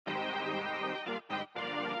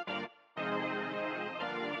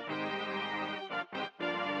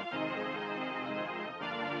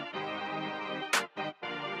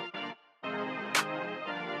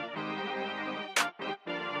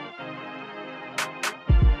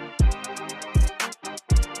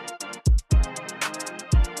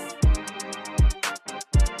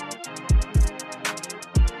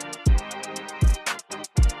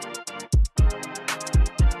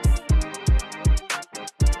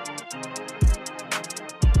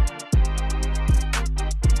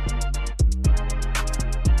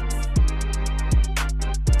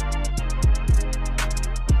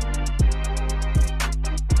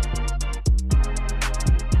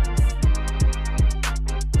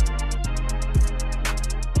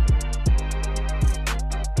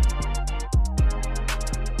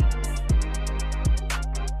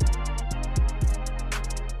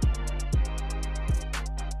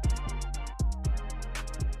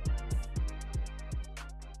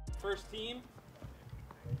first team.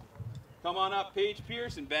 Come on up, Paige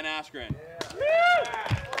Pierce and Ben Askren.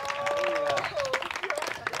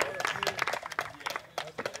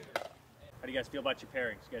 How do you guys feel about your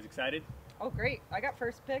pairings? You guys excited? Oh, great. I got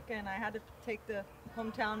first pick, and I had to take the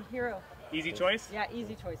hometown hero. Easy choice? Yeah,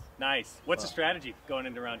 easy choice. Nice. What's the strategy going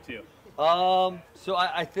into round 2? So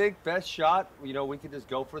I think best shot, you know, we could just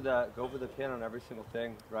go for the pin on every single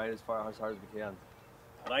thing, right, as hard as we can.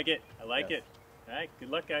 I like it. I like it. All right. Good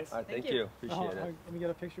luck, guys. All right, thank you. Appreciate it. Let me get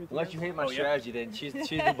a picture with you. Unless you hate my strategy, then she's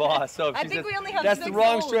the boss. So if I she's think we only have that's 6 the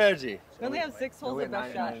wrong holes. strategy. We only have 6 holes of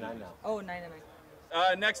best shot. 9 now. Oh, 9.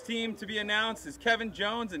 Next team to be announced is Kevin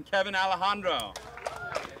Jones and Kevin Alejandro.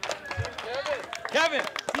 Kevin!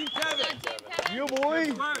 Team Kevin! You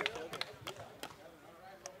boy!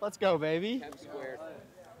 Let's go, baby.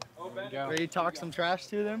 Ready to talk some trash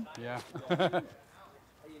to them? Yeah. So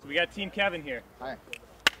we got Team Kevin here. Hi.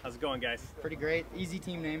 How's it going, guys? Pretty great. Easy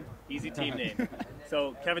team name. Easy team name.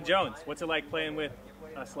 So, Kevin Jones, what's it like playing with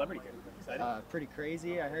a celebrity here? Excited? Pretty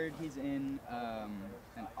crazy. I heard he's in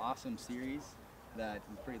an awesome series that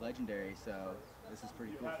is pretty legendary, so this is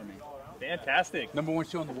pretty cool for me. Fantastic.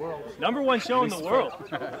 #1 show in the world. #1 show in the world.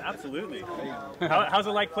 Absolutely. How's it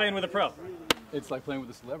like playing with a pro? It's like playing with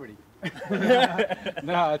a celebrity.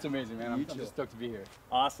 No, it's amazing, man. I'm just stoked to be here.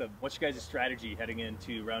 Awesome. What's your guys' strategy heading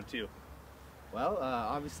into round 2? Well,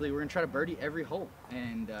 obviously we're going to try to birdie every hole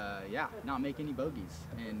and, yeah, not make any bogeys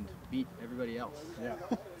and beat everybody else. Yeah.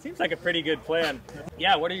 Seems like a pretty good plan.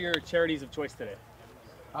 Yeah, what are your charities of choice today?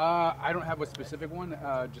 I don't have a specific one,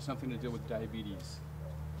 just something to deal with diabetes.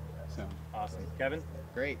 So. Awesome. Kevin?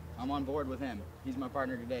 Great. I'm on board with him. He's my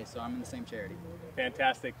partner today, so I'm in the same charity.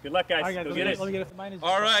 Fantastic. Good luck, guys. Go get it. Let me get it.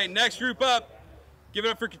 All right, next group up. Give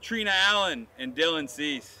it up for Catrina Allen and Dylan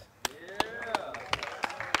Cease.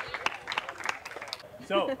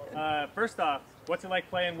 So, first off, what's it like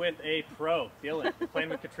playing with a pro? Dylan, playing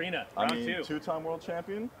with Catrina, round 2. Two-time world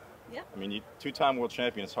champion. Yeah. I mean, two-time world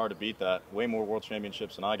champion, it's hard to beat that. Way more world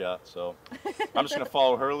championships than I got, so I'm just going to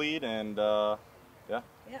follow her lead and, yeah.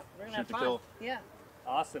 Yeah, we're going to Shoot have to fun. kill. Yeah.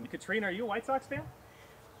 Awesome. Katrina, are you a White Sox fan?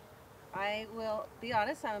 I will be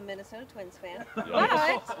honest, I'm a Minnesota Twins fan. Yeah.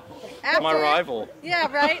 But after, My rival.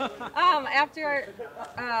 Yeah, right. After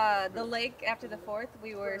the lake, after the 4th,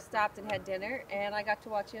 we were stopped and had dinner, and I got to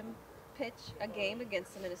watch him pitch a game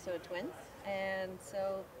against the Minnesota Twins, and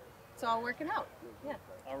so it's all working out. Yeah.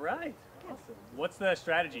 All right. Awesome. What's the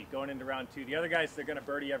strategy going into round 2? The other guys, they're going to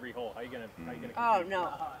birdie every hole. How are you going to Oh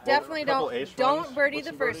no, definitely don't birdie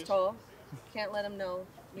the first hole. Can't let them know.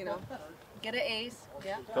 You know, get an ace.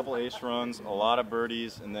 Yeah. A couple ace runs, a lot of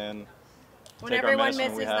birdies, and then When take our everyone medicine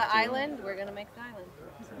when we misses have the to. island, we're gonna make the island.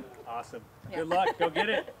 Awesome. Yeah. Good luck. Go get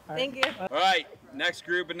it. Thank you. All right, next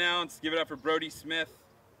group announced. Give it up for Brodie Smith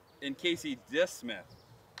and Casey DeSmith.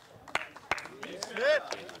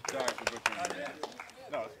 Sorry for butchering your name.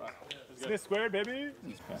 No, it's fine. Smith squared, baby.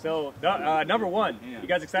 So, #1, you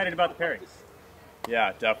guys excited about the pairings?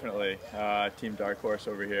 Yeah, definitely. Team Dark Horse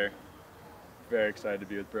over here. Very excited to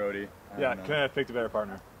be with Brodie. Yeah, couldn't have picked a better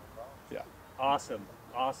partner. Yeah. Awesome.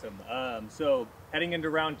 Awesome. So, heading into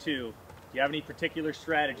round 2, do you have any particular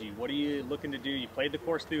strategy? What are you looking to do? You played the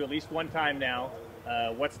course through at least one time now.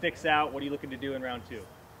 What sticks out? What are you looking to do in round 2?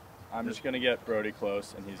 I'm just going to get Brodie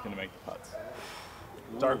close, and he's going to make the putts.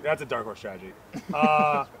 That's a dark horse strategy.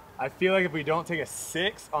 I feel like if we don't take a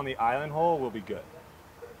 6 on the island hole, we'll be good.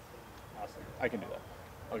 Awesome. I can do that.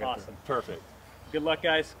 Okay, Awesome. Perfect. Good luck,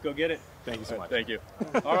 guys. Go get it. Thank you so much. Thank you.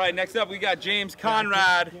 All right, next up we got James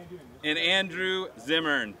Conrad and Andrew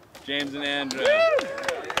Zimmern. James and Andrew.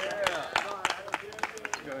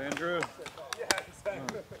 Go, Andrew.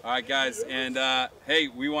 All right, guys, and hey,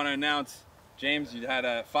 we want to announce, James, you had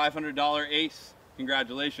a $500 ace.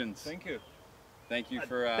 Congratulations. Thank you. Thank you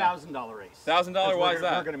for $1,000 ace. $1,000. Why is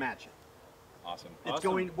that? We're going to match it. Awesome. It's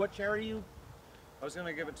going. What charity you? I was going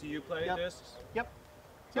to give it to you, play Yep. discs. Yep.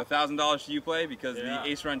 So $1,000 to you play because the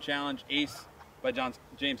Ace Run Challenge, Ace by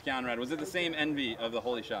James Conrad. Was it the same envy of the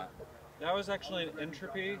Holy Shot? That was actually an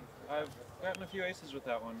entropy. I've gotten a few aces with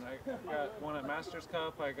that one. I got one at Masters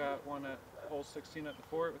Cup. I got one at hole 16 at the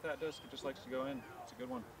fort with that disc. It just likes to go in. It's a good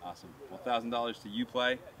one. Awesome. Well, $1,000 to you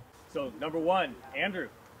play. So, #1, Andrew,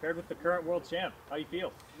 paired with the current world champ. How you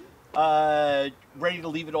feel? Ready to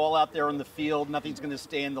leave it all out there on the field. Nothing's going to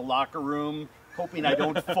stay in the locker room. Hoping I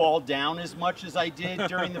don't fall down as much as I did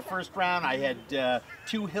during the first round. I had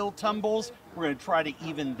 2 hill tumbles. We're going to try to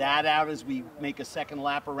even that out as we make a second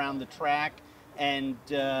lap around the track. And,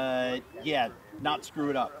 yeah, not screw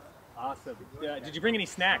it up. Awesome. Did you bring any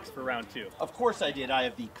snacks for round 2? Of course I did. I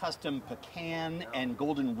have the custom pecan and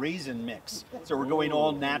golden raisin mix. So we're going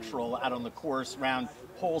all natural out on the course round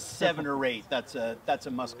hole 7 or 8. That's a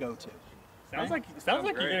must go to. Sounds like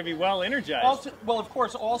you're going to be well energized. Also, well, of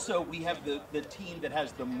course, also we have the team that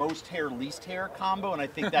has the most hair, least hair combo, and I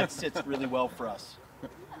think that sits really well for us.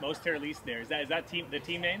 Most hair, least hair. Is that the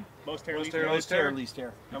team name? Most hair, least hair, hair. Most hair, least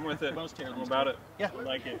hair. I'm with it. Most hair, I'm least about hair. it. Yeah, I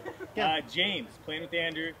like it. Yeah. James, playing with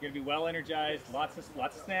Andrew, you're going to be well energized. Lots of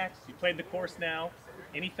snacks. You played the course now.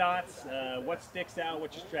 Any thoughts? What sticks out?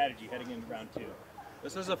 What's your strategy heading into round 2?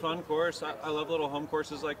 This is a fun course. I love little home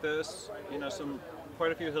courses like this. You know,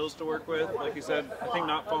 quite a few hills to work with. Like you said, I think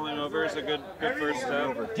not falling over is a good first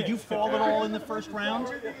step. Did you fall at all in the first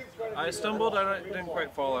round? I stumbled. I didn't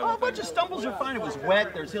quite fall. Oh, a bunch of stumbles are fine. It was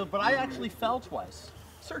wet. There's hills, but I actually fell twice.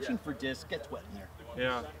 Searching for disc gets wet in there.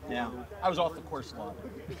 Yeah. Yeah. I was off the course a lot.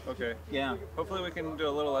 Okay. Yeah. Hopefully we can do a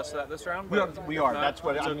little less of that this round. We are. Not, That's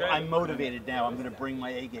what it's okay. I'm motivated now. I'm going to bring my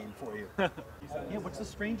A game for you. Yeah. What's the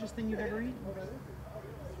strangest thing you've ever eaten?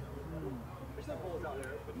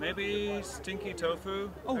 Maybe stinky tofu.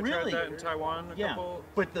 Oh, I really? tried that in Taiwan a couple.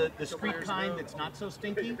 But the street years kind ago. that's not so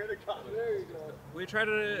stinky? We tried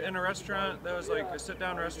it in a restaurant that was like a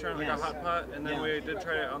sit-down restaurant, like Yes. a hot pot, and then Yeah. we did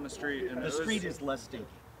try it on the street. And The street is less stinky.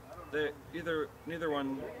 Neither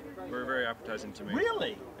one were very appetizing to me.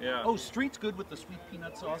 Really? Yeah. Oh, street's good with the sweet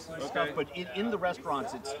peanut sauce and Okay. stuff, but in the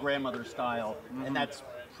restaurants it's grandmother style, and that's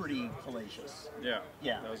pretty hellacious. Yeah.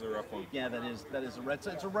 Yeah. That was a rough one. Yeah, that is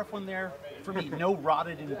it's a rough one there for me. No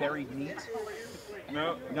rotted and buried meat.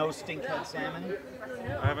 No. No stinkhead salmon.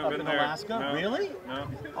 I haven't up been in there. Alaska. No. Really? No.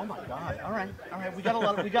 Oh my God! All right. We got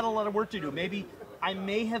a lot of work to do. Maybe I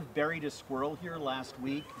may have buried a squirrel here last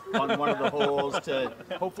week on one of the holes. To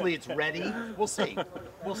hopefully it's ready. We'll see.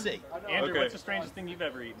 We'll see. Andrew, Okay. what's the strangest thing you've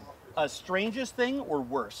ever eaten? Strangest thing or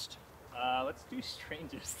worst? Let's do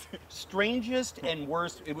strangest. Strangest and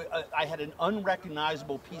worst. I had an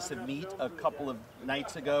unrecognizable piece of meat a couple of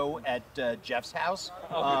nights ago at Jeff's house.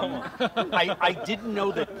 I didn't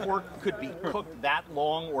know that pork could be cooked that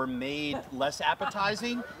long or made less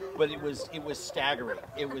appetizing, but it was staggering.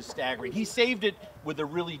 It was staggering. He saved it with a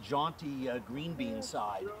really jaunty green bean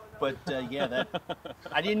side. But yeah, that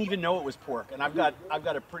I didn't even know it was pork, and I've got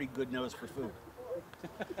a pretty good nose for food.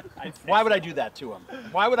 Why would I do that to him?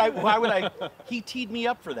 Why would I? He teed me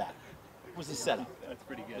up for that. It was a setup. That's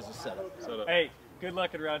pretty good. It was a setup. Hey, good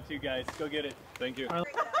luck in round 2, guys. Go get it. Thank you.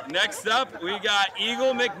 Next up, we got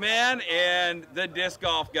Eagle McMahon and the disc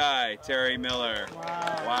golf guy, Terry Miller.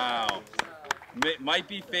 Wow. Might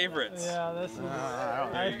be favorites. Yeah, this is. I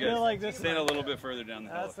I feel like this. Stand a little bit further down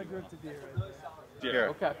the hill. That's the group to be right there. Here.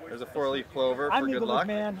 Okay. There's a 4-leaf clover I'm for good Eagle luck.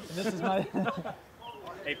 McMahon, and this is my.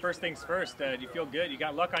 Hey, first things first. Do you feel good? You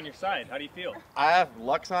got luck on your side. How do you feel? I have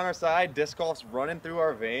Lux on our side. Disc golf's running through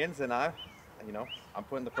our veins, and I'm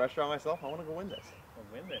putting the pressure on myself. I want to go win this.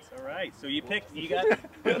 Win this. All right. So you got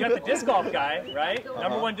the disc golf guy, right?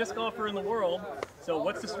 Number 1 disc golfer in the world. So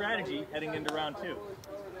what's the strategy heading into round 2?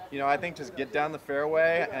 I think just get down the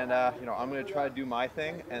fairway, and I'm going to try to do my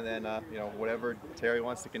thing, and then whatever Terry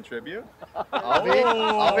wants to contribute,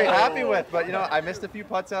 I'll be happy with. But I missed a few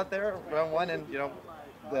putts out there round 1, and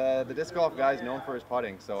the disc golf guy is known for his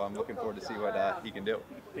putting, so I'm looking forward to see what he can do.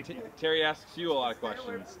 Terry asks you a lot of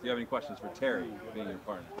questions. Do you have any questions for Terry, being your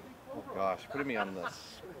partner? Oh gosh, putting me on the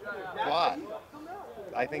spot.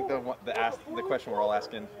 I think the question we're all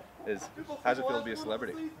asking is, how does it feel to be a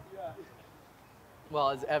celebrity? Well,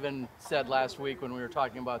 as Evan said last week when we were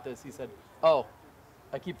talking about this, he said, "Oh,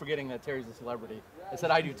 I keep forgetting that Terry's a celebrity." I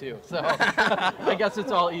said, "I do too." So I guess it's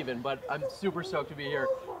all even, but I'm super stoked to be here.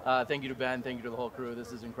 Thank you to Ben. Thank you to the whole crew.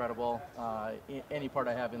 This is incredible. Any part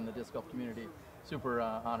I have in the disc golf community, super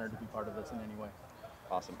honored to be part of this in any way.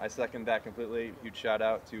 Awesome. I second that completely. Huge shout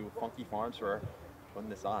out to Funky Farms for putting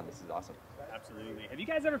this on. This is awesome. Absolutely. Have you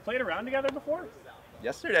guys ever played around together before?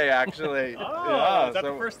 Yesterday, actually. Oh, is that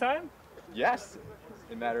the first time? Yes,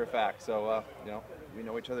 as a matter of fact. So, we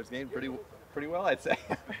know each other's game pretty well, I'd say.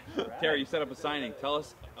 Terry, you set up a signing. Tell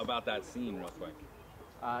us about that scene real quick.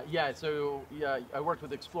 I worked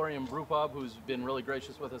with Explorium Brew Pub, who's been really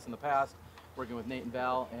gracious with us in the past, working with Nate and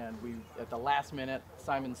Val, and we, at the last minute,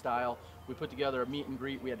 Simon style, we put together a meet and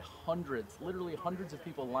greet. We had literally hundreds of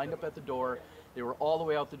people lined up at the door. They were all the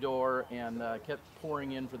way out the door and kept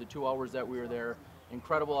pouring in for the 2 hours that we were there.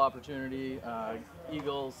 Incredible opportunity.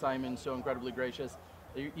 Eagle, Simon, so incredibly gracious.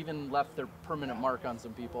 They even left their permanent mark on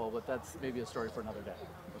some people, but that's maybe a story for another day.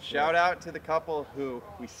 Shout out to the couple who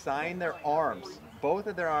we signed their arms, both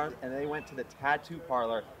of their arms, and they went to the tattoo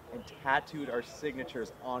parlor and tattooed our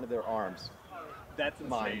signatures onto their arms. That's insane.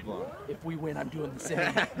 Mind blown. If we win, I'm doing the same.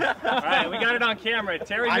 All right, we got it on camera.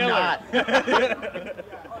 Terry I'm Miller. not.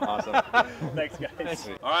 Awesome. Thanks, guys.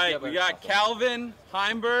 All right, we got Calvin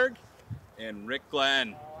Heimburg and Rick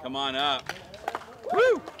Glenn. Come on up.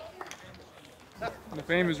 Woo! The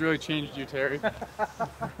fame has really changed you, Terry.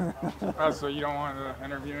 Oh, so you don't want the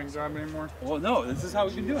interviewing job anymore? Well, no, this is how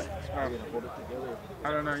we've been doing it. I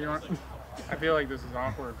don't know. You want? I feel like this is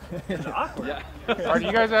awkward. It's awkward. Yeah. Or do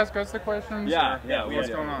you guys ask us the questions? Yeah, or yeah. What's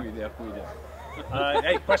going on? We do.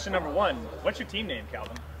 Hey, question number one. What's your team name,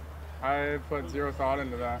 Calvin? I put zero thought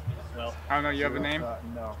into that. Well, I don't know. You have a name?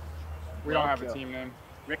 No. We don't have a team name.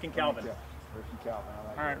 Rick and Calvin. Rick and Calvin. I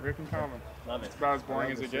like All right, Rick and Calvin. Love it. It's about as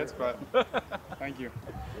boring as it gets, but thank you.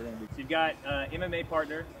 So you've got MMA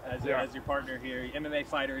partner as your partner here. MMA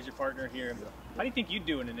fighter is your partner here. How do you think you'd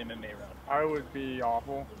do in an MMA round? I would be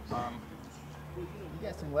awful. You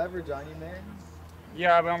got some leverage on you, man.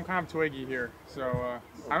 Yeah, but I'm kind of twiggy here, so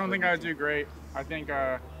I don't think I would do great. I think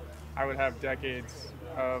I would have decades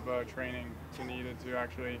of training needed to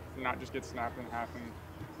actually not just get snapped in half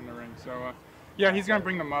in the ring. So yeah, he's gonna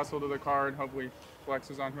bring the muscle to the card. Hopefully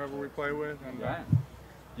flexes on whoever we play with. And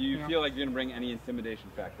do you feel like you're gonna bring any intimidation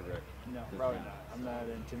factor, Rick? No, probably not. I'm not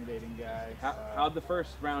an intimidating guy. How'd the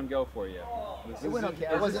first round go for you? It went okay.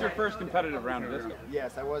 This is your first competitive round of disco.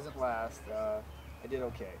 Yes, I wasn't last. I did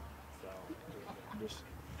okay. So I'm just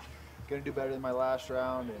gonna do better than my last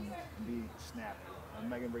round and be snappy. I'm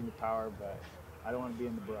not gonna bring the power, but I don't want to be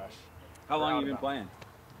in the brush. How long have you been playing?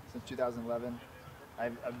 Since 2011.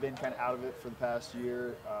 I've been kind of out of it for the past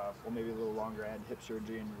year, well maybe a little longer. I had hip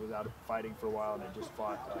surgery and was out of fighting for a while, and I just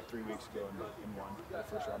fought 3 weeks ago and won the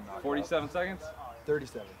first round knockout. 47 seconds?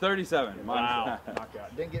 37. 37. Wow.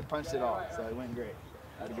 Knockout. Didn't get punched at all, so it went great.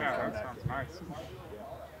 Had a good comeback. Nice.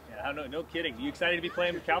 Yeah, no kidding. You excited to be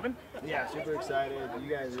playing with Calvin? Yeah, super excited. You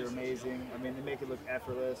guys are amazing. I mean, they make it look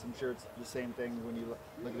effortless. I'm sure it's the same thing when you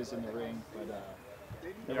look at us in the ring,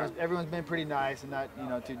 but everyone's been pretty nice and not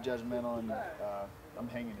too judgmental, and I'm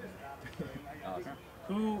hanging in there.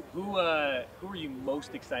 Awesome. Who are you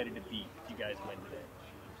most excited to beat if you guys win today?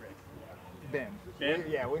 Rick? Ben. Ben?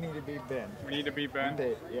 Yeah, we need to beat Ben. We need to beat Ben?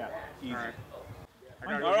 Yeah. Easy. All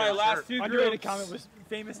right. All right, last two groups. comment was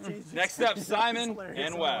famous Jesus. Next up, Simon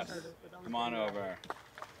and Wes. Come on over.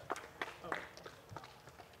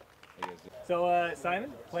 So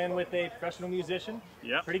Simon, playing with a professional musician.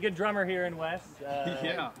 Yep. Pretty good drummer here in West.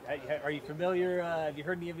 Yeah. Are you familiar? Have you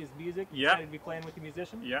heard any of his music? Yeah. Excited to be playing with the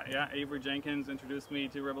musician? Yeah. Avery Jenkins introduced me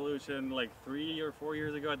to Revolution like 3 or 4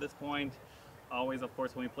 years ago at this point. Always, of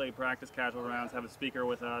course, when we play practice casual rounds, have a speaker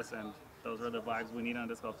with us, and those are the vibes we need on a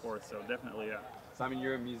disc golf course. So definitely, yeah. Simon,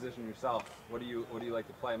 you're a musician yourself. What do you like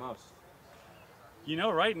to play most? You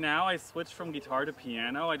know, right now I switched from guitar to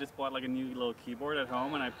piano. I just bought like a new little keyboard at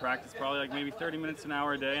home, and I practice probably like maybe 30 minutes to an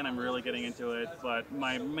hour a day, and I'm really getting into it. But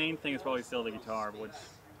my main thing is probably still the guitar, which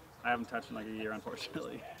I haven't touched in like a year,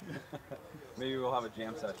 unfortunately. Maybe we'll have a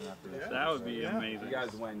jam session after this. That would be amazing. If you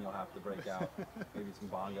guys win, you'll have to break out maybe some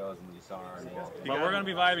bongos and the guitar. But we're going to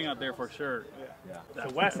be vibing out there for sure. Yeah.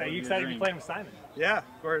 So Wes, are you excited to be playing with Simon? Yeah,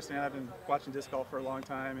 of course, man. I've been watching disc golf for a long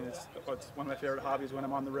time, and it's one of my favorite hobbies when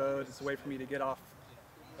I'm on the road. It's a way for me to get off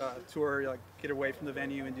tour, like get away from the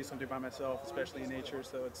venue and do something by myself, especially in nature.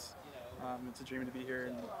 So it's a dream to be here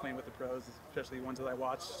and playing with the pros, especially ones that I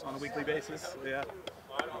watch on a weekly basis. So, yeah.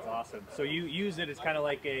 That's awesome. So you use it as kind of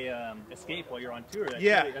like a escape while you're on tour.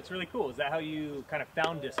 That's really cool. Is that how you kind of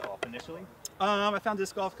found disc golf initially? I found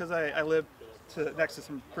disc golf because I live next to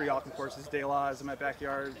some pretty awesome courses. De La is in my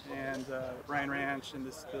backyard, and Ryan Ranch, and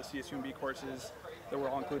the CSUMB courses that were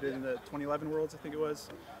all included in the 2011 Worlds, I think it was.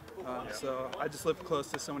 So I just live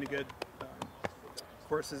close to so many good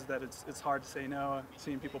courses that it's hard to say no.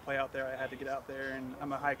 Seeing people play out there, I had to get out there, and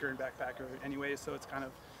I'm a hiker and backpacker anyway, so it's kind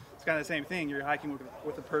of the same thing. You're hiking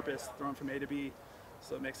with a purpose, throwing from A to B,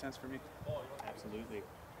 so it makes sense for me. Absolutely.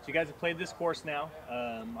 So you guys have played this course now.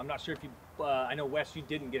 I'm not sure if you, I know Wes, you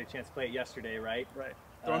didn't get a chance to play it yesterday, right? Right.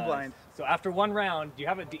 Throwing blind. So after one round, do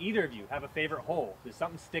either of you have a favorite hole? Does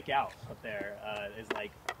something stick out up there is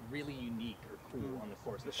like really unique or cool on the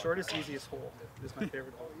course? The shortest, easiest hole is my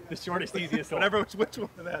favorite hole. The shortest, easiest hole. Whatever, which one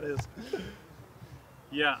that is.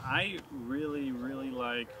 Yeah, I really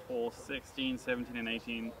like hole 16, 17, and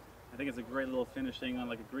 18. I think it's a great little finishing on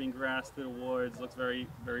like a green grass through the woods. Looks very,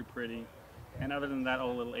 very pretty. And other than that,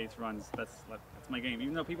 all little eighth runs. That's my game.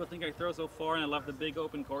 Even though people think I throw so far and I love the big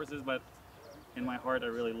open courses, but in my heart, I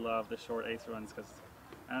really love the short eighth runs because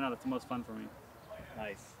I don't know, that's the most fun for me.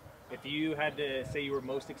 Nice. If you had to say you were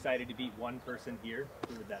most excited to beat one person here,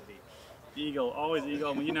 who would that be? Eagle, always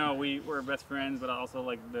Eagle. I mean, you know, we're best friends, but also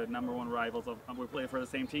like the #1 rivals. We play for the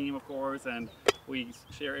same team, of course, and We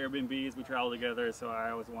share Airbnbs, we travel together, so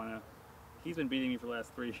I always want to. He's been beating me for the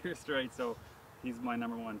last 3 years straight, so he's my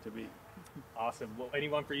 #1 to beat. Awesome. Well,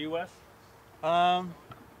 anyone for you, Wes?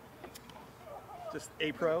 Just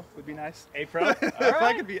A Pro would be nice. A Pro? If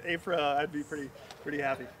I could be A Pro, I'd be pretty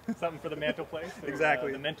happy. Something for the mantle place? Or,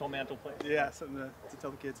 Exactly. the mental mantle place? Yeah, something to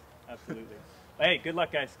tell the kids. Absolutely. Hey, good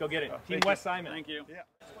luck, guys. Go get it. Team Thank West you. Simon. Thank you. Yeah.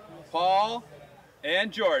 Paul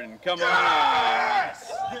and Jordan, come on.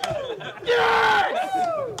 Yes!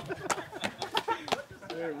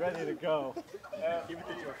 They're ready to go. Give it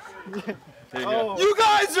to Jordan. Oh. You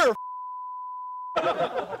guys are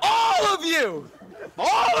all of you!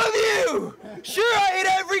 All of you! Sure, I hit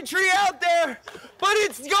every tree out there, but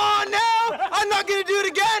it's gone now! I'm not gonna do it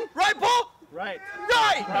again! Right, Paul? Right.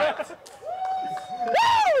 Right!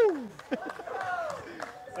 Woo!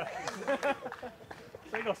 I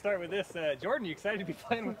think I'll start with this. Jordan, you excited to be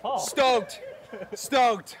playing with Paul? Stoked.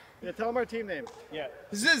 Stoked. Yeah, tell them our team name. Yeah.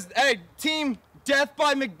 This is, hey, Team Death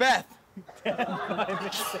by McBeth.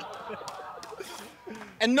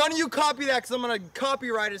 And none of you copy that because I'm going to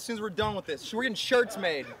copyright it as soon as we're done with this. We're getting shirts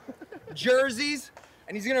made, jerseys,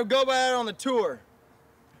 and he's going to go by that on the tour.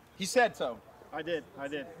 He said so. I did.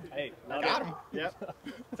 Hey, got him. Yep.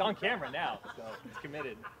 It's on camera now, so it's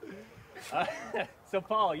committed. So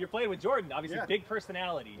Paul, you're playing with Jordan, obviously big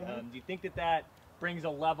personality. Do you think that brings a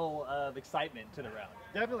level of excitement to the round?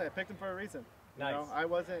 Definitely. I picked him for a reason. Nice. You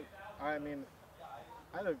know,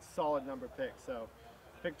 I had a solid number pick, so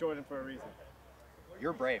picked Jordan for a reason.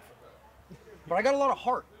 You're brave. But I got a lot of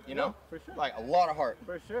heart, you know? For sure. Like, a lot of heart.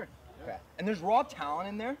 For sure. Okay. And there's raw talent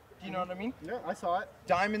in there. Do you know what I mean? Yeah, I saw it.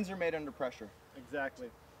 Diamonds are made under pressure. Exactly.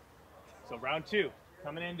 So round 2,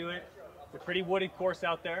 coming into it. It's a pretty wooded course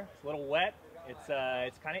out there. It's a little wet. It's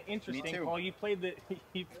kind of interesting. Me too. Paul, you played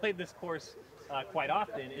this course quite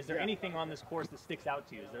often. Is there anything on this course that sticks out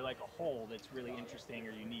to you? Is there like a hole that's really interesting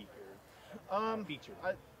or unique or feature?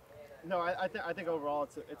 I think overall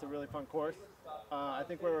it's a really fun course. I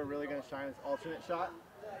think where we're really going to shine is alternate shot.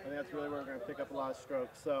 I think that's really where we're going to pick up a lot of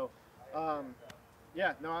strokes. So,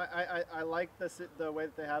 yeah, no, I like the way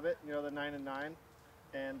that they have it. You know, the 9 and 9,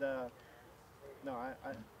 and no,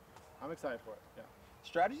 I'm excited for it. Yeah.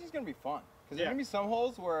 Strategy is going to be fun because there's going to be some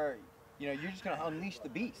holes where you're just going to unleash the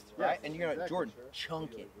beast, right? And you're going to Jordan,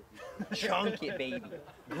 chunk it, chunk it, baby,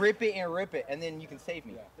 grip it and rip it, and then you can save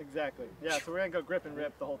me. Exactly. Yeah. So we're going to go grip and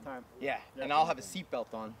rip the whole time. Yeah. And I'll have a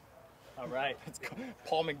seatbelt on. All right. Let's go.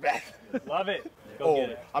 Paul McBeth. Love it. Go get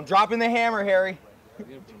it. I'm dropping the hammer, Harry.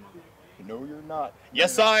 No, you're not.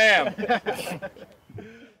 Yes, I am.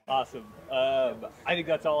 Awesome. I think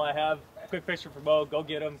that's all I have. Quick picture for Mo. Go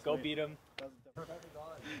get him. Go beat him.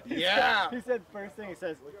 Yeah. He said first thing he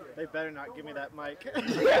says, they better not give me that mic.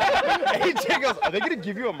 He goes, are they gonna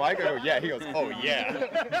give you a mic? I go, yeah. He goes, oh yeah.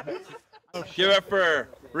 Give it up for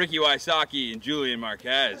Ricky Wysocki and Julian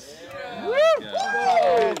Marquez. Woo!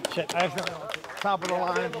 Oh, shit. Top of the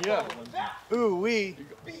line. Yeah. Ooh,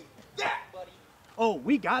 Oh,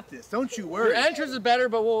 we got this. Don't you worry. Your entrance is better,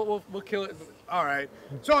 but we'll kill it. All right.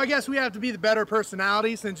 So I guess we have to be the better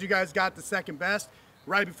personality since you guys got the second best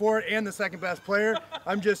right before it and the second best player.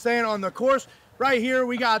 I'm just saying on the course right here,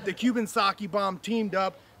 we got the Cuban Sake Bomb teamed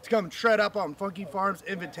up to come shred up on Funky Farms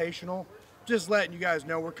Invitational. Just letting you guys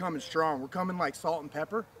know we're coming strong. We're coming like salt and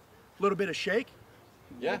pepper, a little bit of shake,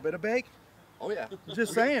 a little bit of bake. Oh yeah.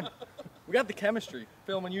 Just saying. We got the chemistry.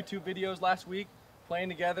 Filming YouTube videos last week, playing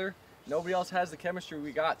together. Nobody else has the chemistry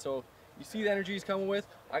we got. So you see the energy he's coming with.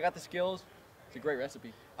 I got the skills. It's a great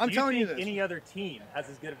recipe. I'm telling you this. this. Any other team has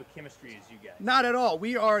as good of a chemistry as you guys? Not at all.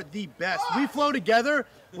 We are the best. We flow together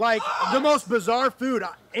like the most bizarre food.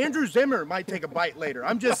 Andrew Zimmern might take a bite later.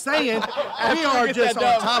 I'm just saying, we are just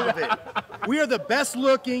on top of it. We are the best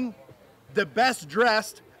looking, the best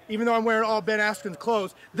dressed, even though I'm wearing all Ben Askren's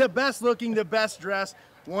clothes, the best looking, the best dressed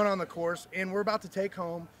one on the course, and we're about to take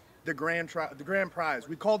home the grand prize.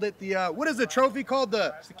 We called it the what is the trophy called?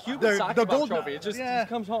 It's the Cuban Sake Bomb trophy. It just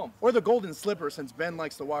comes home. Or the golden slipper, since Ben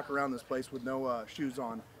likes to walk around this place with no shoes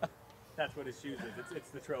on. That's what his shoes is.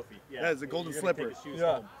 It's the trophy. Yeah, that is the golden You're gonna slipper. take his shoes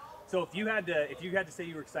home. So if you had to say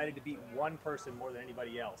you were excited to beat one person more than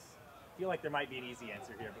anybody else, I feel like there might be an easy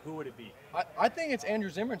answer here, but who would it be? I think it's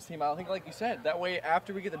Andrew Zimmern's team. I think, like you said, that way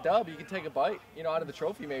after we get the dub, you can take a bite, out of the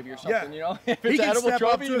trophy maybe or something. Yeah. If it's an edible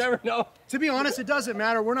trophy, you never know. To be honest, it doesn't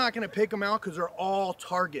matter. We're not going to pick them out because they're all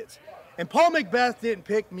targets. And Paul McBeth didn't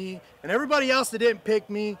pick me, and everybody else that didn't pick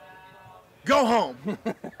me, go home.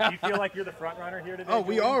 Do you feel like you're the front runner here today? Oh,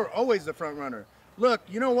 we Julian? are always the front runner. Look,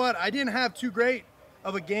 you know what? I didn't have too great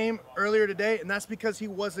of a game earlier today, and that's because he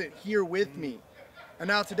wasn't here with me. And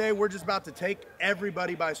now today, we're just about to take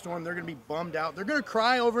everybody by storm. They're going to be bummed out. They're going to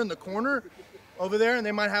cry over in the corner over there, and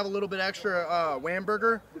they might have a little bit extra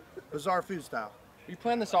Whamburger, Bizarre Food style. We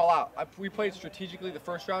planned this all out. We played strategically the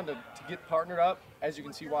first round to get partnered up. As you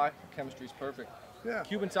can see why. Chemistry's perfect. Yeah.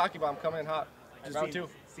 Cuban sake bomb coming in hot. Round 2.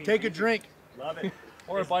 Take a drink. Love it.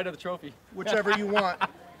 Or a bite of the trophy. Whichever you want.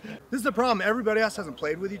 This is the problem. Everybody else hasn't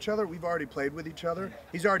played with each other. We've already played with each other.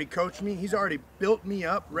 He's already coached me. He's already built me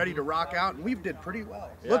up, ready to rock out, and we've did pretty well.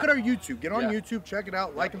 Yeah. Look at our YouTube. Get on Yeah. YouTube, check it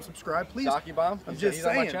out, like and subscribe, please. Sake bomb. I'm He's just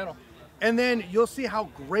on my saying. channel. And then you'll see how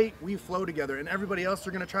great we flow together, and everybody else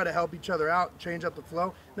are going to try to help each other out, change up the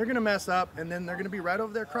flow. They're going to mess up, and then they're going to be right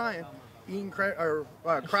over there crying, eating cry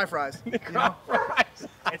fries. You know?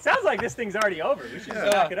 It sounds like this thing's already over. We should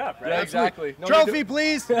just back it up, right? Yeah, exactly. No, Trophy,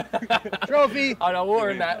 please. Trophy. I know, we'll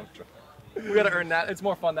earn that. We gotta earn that. It's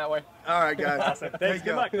more fun that way. All right, guys. Awesome. Thanks.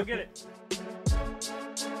 Good luck. Go get it.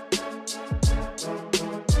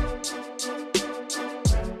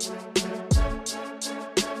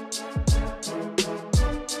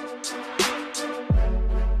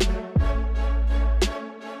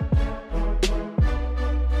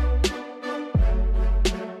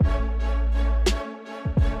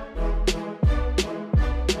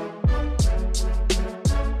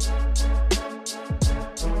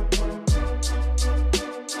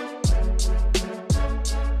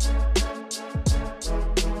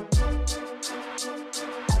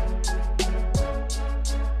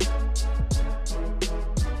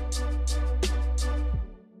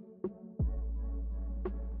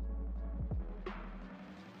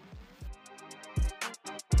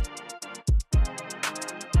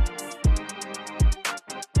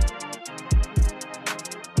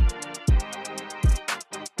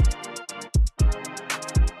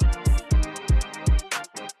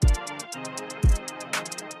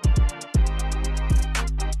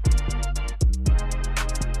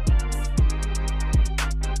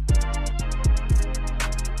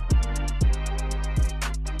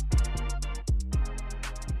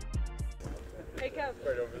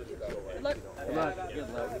 Good luck. Good luck. Good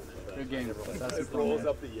luck. Good game. That's It rolls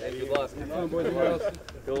up the Yeti. Good luck. Come on, boys and girls.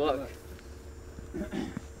 Good luck.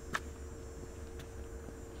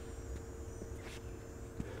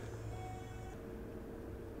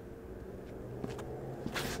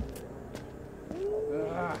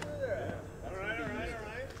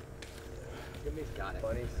 Got it.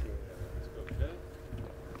 Funny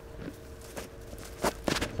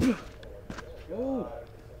Oh.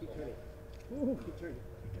 Keep turning. Ooh, keep turning.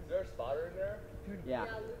 Is there a spotter in there? Yeah.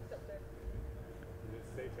 Luke's up there. Did it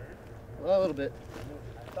stay turned? Well, a little bit.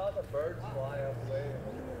 I saw the birds fly up way.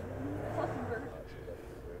 I saw some birds.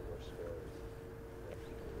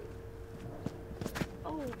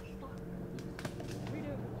 Oh, stop.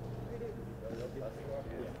 Redo.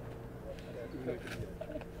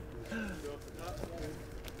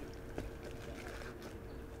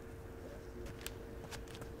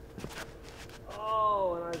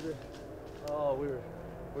 Oh, and I just. Oh,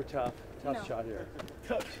 we're tough. Tough shot here.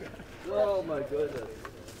 Tough shot. Oh my goodness.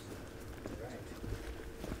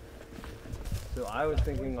 So I was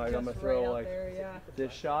thinking like I'm gonna throw right out like there, yeah.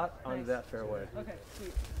 this shot onto Nice. that fairway. Okay,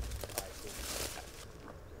 sweet.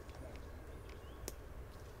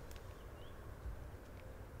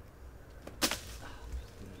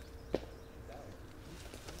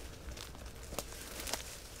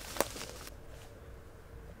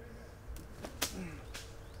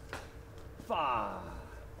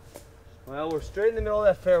 Well, we're straight in the middle of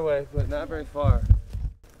that fairway, but not very far.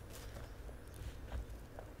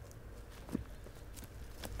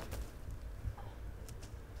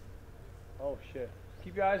 Oh shit.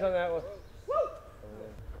 Keep your eyes on that one.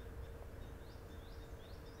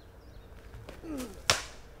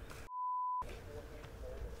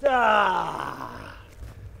 Ah!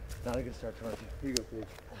 Not a good start, Toronto. Here you go, Paige.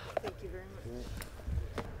 Thank you very much.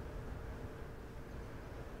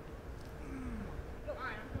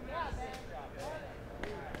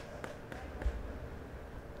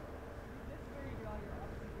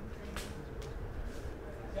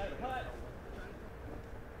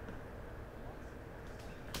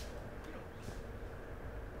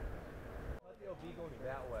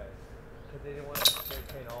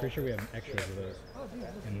 Pretty sure we have extras of those.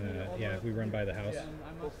 And yeah, we run by the house.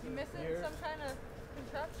 You missing some kind of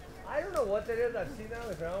contraption here? I don't know what that is. I've seen that on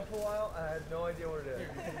the ground for a while. I had no idea what it is.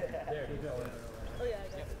 There you go. Oh yeah, I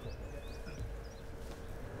got it.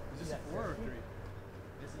 Is this a 4 or 3?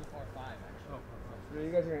 This is a par 5, actually. So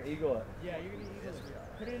you guys are going to eagle it. Yeah, you're going to eagle it.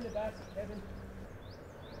 Put it in the basket, Kevin.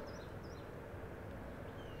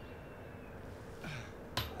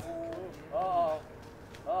 Uh-oh.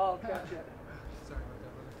 Oh, catch it. Sorry about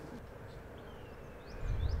that, brother.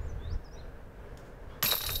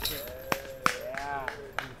 Yeah.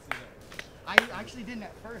 I actually didn't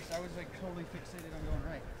at first. I was like totally fixated on going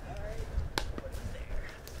right.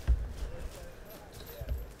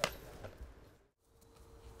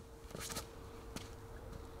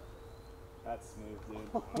 That's smooth,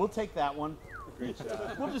 dude. We'll take that one. Great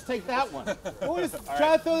shot. We'll just take that one. We'll just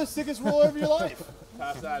try to throw the sickest roller of your life.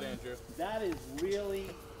 Pass that, Andrew. That is really,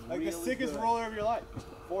 like really the sickest good. roller of your life.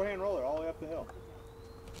 Forehand roller all the way up the hill.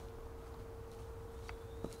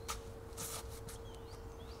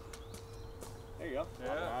 There you go.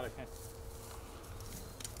 Yeah. Okay.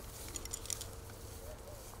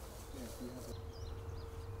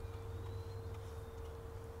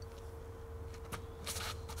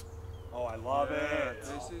 Oh, I love it.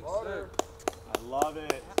 I love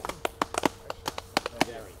it.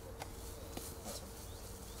 Very.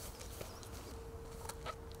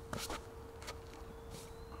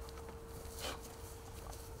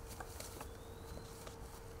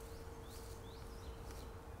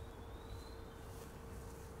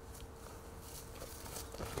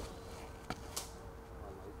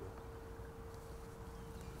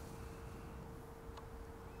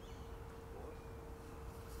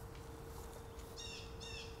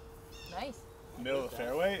 Nice. Middle of the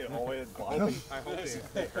fairway, all the way to the bottom. I hope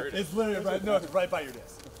they heard it. It's literally right. No, it's right by your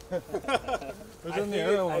disc. I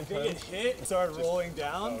think it hit and started rolling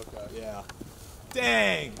down. Okay. Yeah.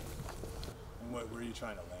 Dang. And where are you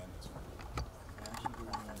trying to land this one?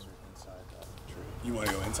 Inside that tree. You want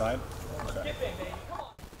to go inside? Okay.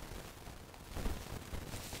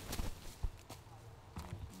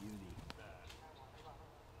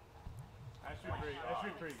 That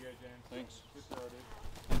should be pretty good, James. Thanks. Good throw, dude.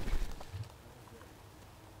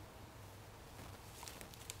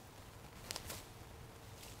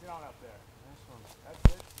 Get on up there. Nice one. That's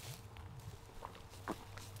it.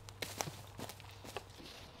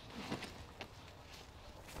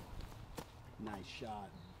 Nice shot.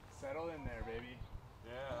 Settle in there, baby.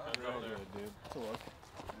 Yeah, That's real real good, good, dude. It's a look.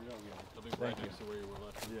 Real good. It'll be right next to where you were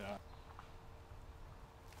left. Yeah.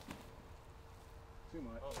 Too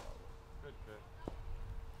much. Oh, good pick.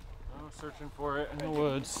 Oh, searching for it in the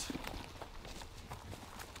woods.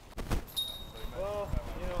 Well,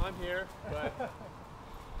 you know, I'm here, but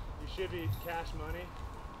you should be cash money.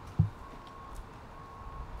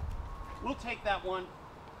 We'll take that one.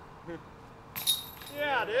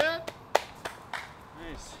 Yeah, dude.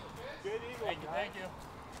 Nice. Good eagle. Thank you.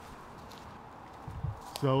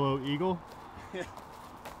 Solo eagle?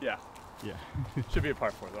 Yeah. Yeah. Should be a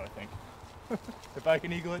par 4 though, I think. If I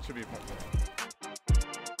can eagle it, should be a par 4.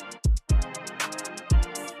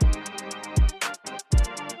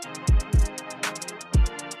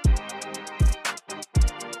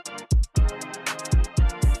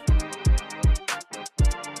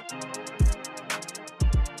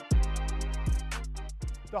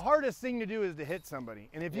 The hardest thing to do is to hit somebody.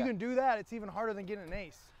 And if you can do that, it's even harder than getting an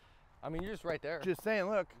ace. I mean, you're just right there. Just saying,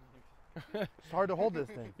 look, it's hard to hold this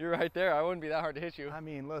thing. You're right there. I wouldn't be that hard to hit you. I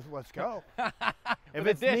mean, let's go.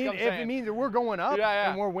 If if it means that we're going up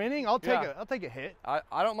and we're winning, I'll take a hit.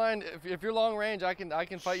 I don't mind if you're long range. I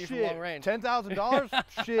can fight you from long range.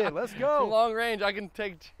 $10,000? Shit, let's go. From long range, I can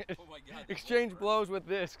take exchange blows with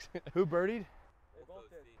discs. Who birdied?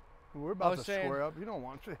 We're about to square up. You don't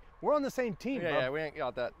want to. We're on the same team, bro. Yeah, we ain't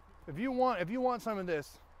got that. If you want some of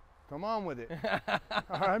this, come on with it.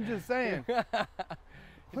 I'm just saying. A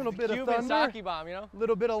little bit of thunder. Wysocki bomb, you know. A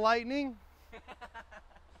little bit of lightning. I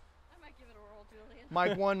might give it a roll, Julian.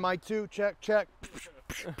 Mic 1, mic 2, check, check.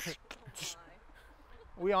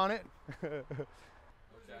 We on it.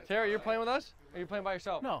 Terry, you're playing with us? Or are you playing by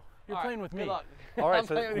yourself? No, you're All playing right, with good me. luck. All right,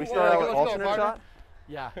 so we start out with alternate shot?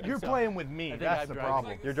 Yeah. You're playing with me. That's the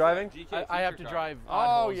problem. You're driving? I have to drive.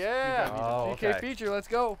 Oh, odd yeah. holes. DK feature, let's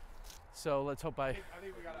go. So let's hope I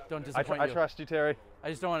don't disappoint I you. trust you, Terry. I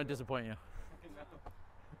just don't want to disappoint you.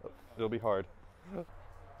 It'll be hard. You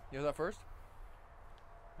was that first?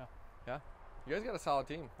 Yeah. Yeah? You guys got a solid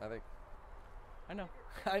team, I think. I know.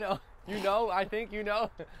 I know. You know, I think you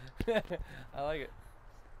know. I like it.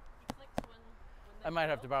 I might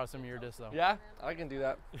have to borrow some of your discs, though. Yeah, I can do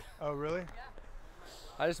that. Oh, really?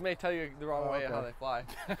 I just may tell you the wrong way how they fly.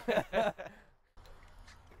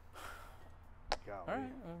 All right.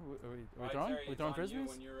 Are we throwing? We throwing frisbees?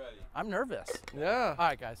 When you're ready. I'm nervous. Yeah. All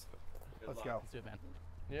right, guys. Let's go. Let's do it, man.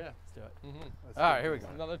 Yeah. Let's do it. Mm-hmm. All right, here we go.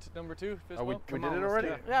 Another number 2 fist Oh, we bump? did it already?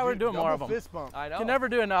 Yeah, we're doing more of them. Fist bump. I know. Can never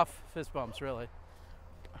do enough fist bumps, really.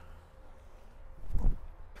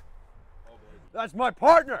 That's my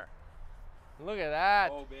partner. Look at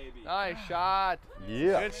that. Oh, baby. Nice shot.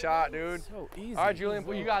 Yeah. Good shot, dude. So easy. All right, Julian,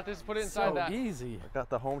 you got this. Put it inside so that. easy. I got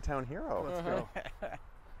the hometown hero. Let's go.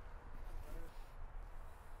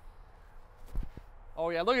 Oh,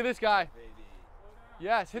 yeah, look at this guy.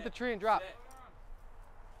 Yes, hit the tree and drop.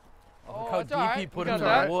 Look Oh, how it's deep all right. he put You him in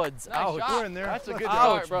got the that. woods. Nice Ouch. shot. We're in there. That's a good Ouch.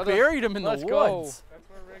 start, brother. Buried him in Let's the go. woods.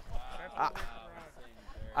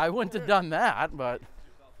 I wouldn't have done that, but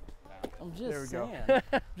I'm just There we saying. go.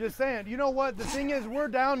 Just saying. You know what? The thing is, we're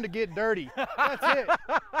down to get dirty. That's it.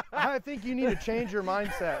 I think you need to change your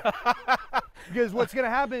mindset. Because what's going to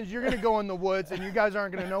happen is you're going to go in the woods and you guys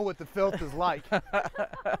aren't going to know what the filth is like.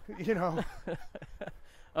 You know.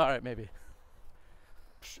 All right, maybe.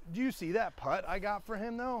 Do you see that putt I got for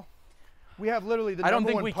him, though? We have literally the I don't number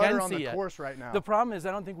think one we putter can on see the it. course right now. The problem is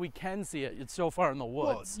I don't think we can see it. It's so far in the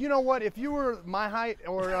Well, woods. you know what? If you were my height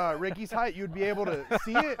or Ricky's height, you'd be able to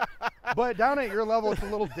see it. But down at your level, it's a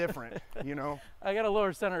little different, you know? I got a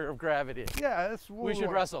lower center of gravity. Yeah, that's we should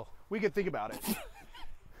wrestle. We could think about it.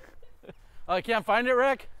 Oh, I can't find it,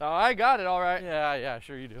 Rick? Oh, I got it, all right. Yeah,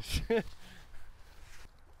 sure you do.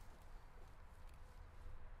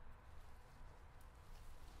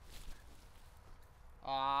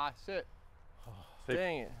 Ah, sit.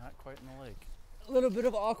 Dang it. Not quite in the lake. A little bit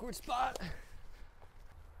of an awkward spot.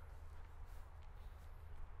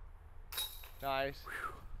 Nice.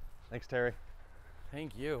 Thanks, Terry.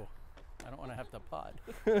 Thank you. I don't want to have to putt.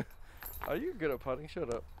 Oh, you're good at putting.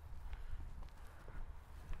 Shut up.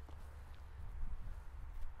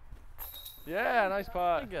 Yeah, nice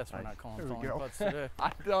putt. I guess we're not calling There we falling go. putts today.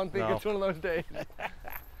 I don't think No. it's one of those days.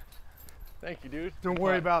 Thank you, dude. Don't Good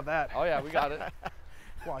worry putt. about that. Oh, yeah, we got it.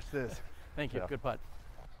 Watch this. Thank you. Yeah. Good putt.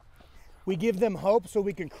 We give them hope so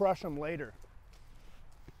we can crush them later.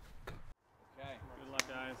 Okay. Good luck,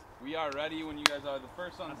 guys. We are ready when you guys are. The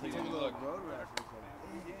first on the team. Look. Yeah,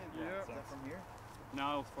 is that from here?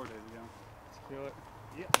 No, it was 4 days ago. Let's do it.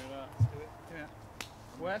 Yeah. Do it up. Let's do it. Yeah.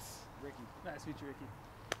 Wes. Ricky. Nice to meet you, Ricky.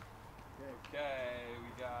 Okay, we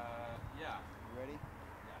got, yeah. Ready?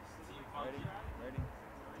 Yes, Team Funky. Ready?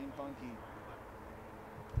 Team Funky.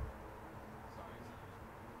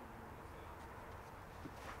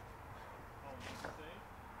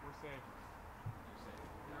 We're safe.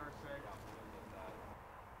 We are safe.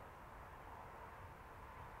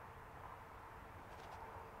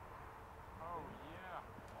 Oh, yeah.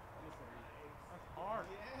 That's hard.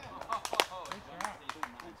 Oh,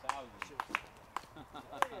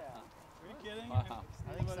 Are you kidding? Wow.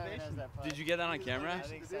 I think Simon has that putt. Did you get that on camera? I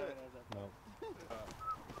think Simon has that putt.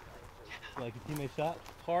 Like a teammate shot?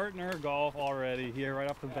 Partner golf already here right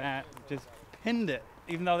off the bat. Just pinned it,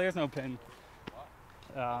 even though there's no pin.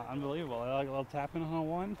 Unbelievable. Like a little tap in on a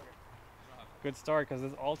one. Good start because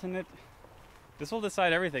this alternate, this will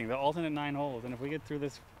decide everything. The alternate 9 holes, and if we get through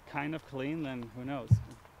this kind of clean, then who knows?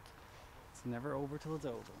 It's never over till it's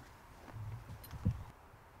over.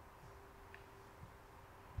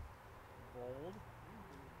 Bold.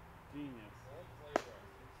 Genius.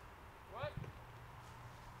 What?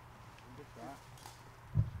 Good shot.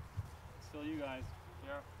 Still you guys.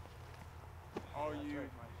 Yeah. Oh, you.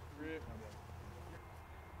 Rip.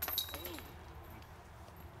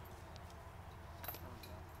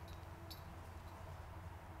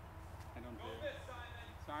 I don't do it.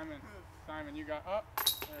 Simon, you got up.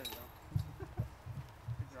 There you go.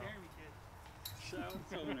 Scare me, kid. I was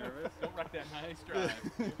so nervous. Don't wreck that nice drive.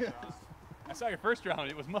 I saw your first round.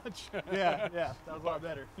 It was much. Yeah, that was a lot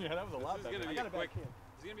better. Yeah, that was a lot better. This is I gonna got be a a quick. back in.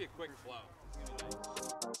 It's gonna be a quick flow. It's gonna be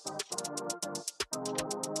nice.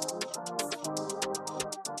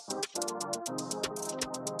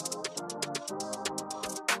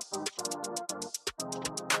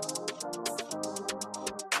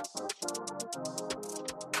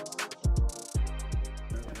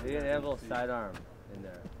 You can have a little sidearm in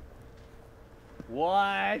there.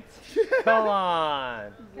 What? Come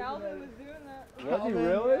on. Calvin was doing that. Was he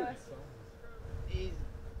really? He's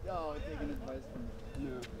taking advice from me.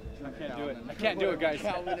 No, I can't do it. I can't do it, guys.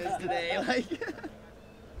 Calvin is today. Like.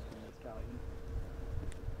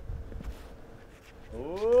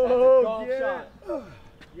 Oh, yeah. Shot.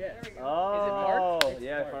 There we go. Oh, Is it marked?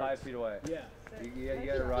 yeah, 5 feet away. Yeah. You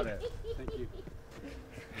gotta run it. Thank you.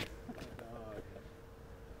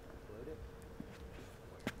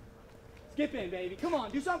 Skip in, baby. Come on,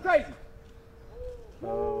 do something crazy.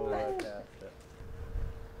 Oh, that's it.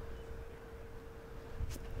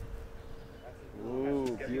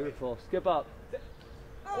 Ooh, beautiful. Skip up.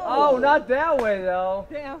 Oh, not that way though.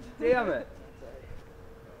 Damn. Damn it.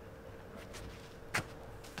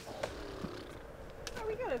 Oh,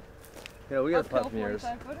 we got a Yeah, we got uphill putt mirrors.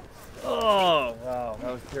 45-footer. Oh, wow,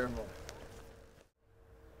 that was terrible.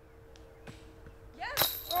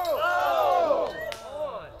 Yes. Oh!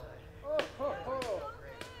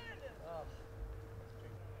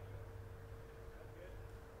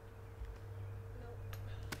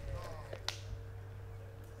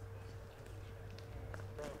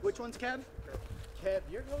 Which one's Kev? Kev,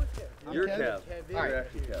 you're going with Kev. You're Kev. Kev. All right.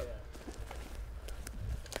 Actually Kev.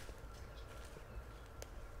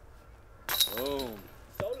 Boom.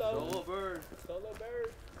 Solo bird. Solo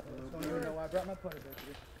bird. I don't even know why I brought my putter back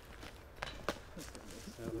today.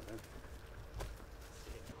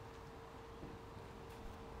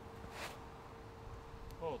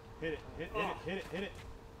 Oh, hit it, hit it.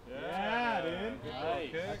 Yeah, dude. Nice.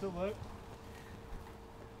 Okay. That's a look.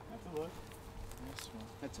 That's a look.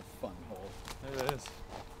 That's a fun hole. It is.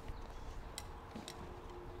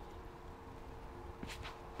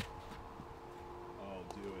 Oh,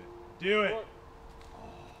 do it. Do it.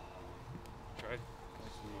 Try.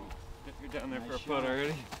 If you're down there Nice for a shot. putt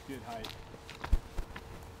already. Good height.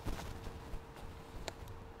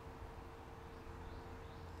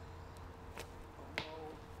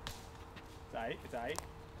 It's aight, it's aight.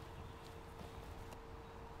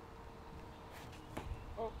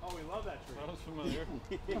 Oh, we love that tree. That was familiar.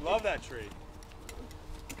 We love that tree.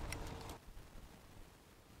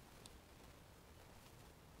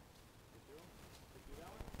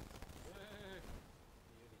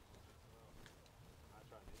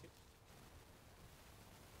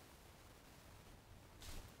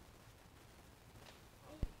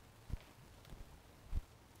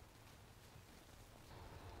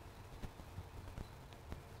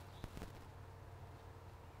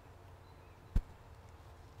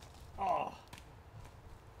 Oh.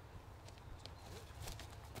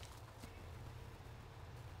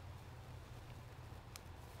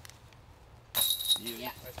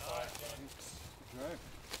 Yeah. Drive.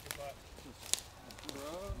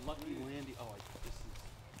 Lucky Landy. Oh, this is.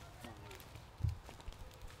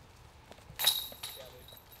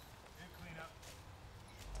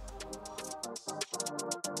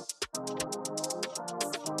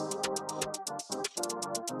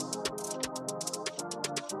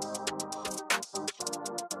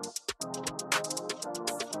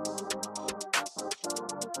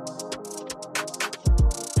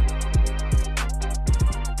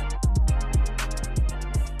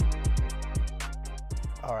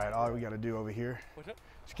 All right, all we got to do over here, What's up?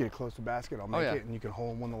 just get it close to the basket. I'll make yeah. it, and you can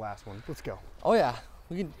hole in one the last one. Let's go. Oh yeah,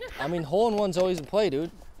 we can. I mean, hole in one's always in play,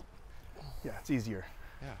 dude. Yeah, it's easier.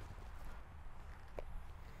 Yeah.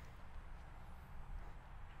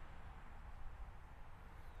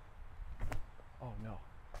 Oh no.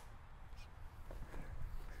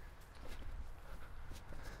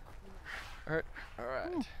 All right. All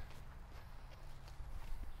right.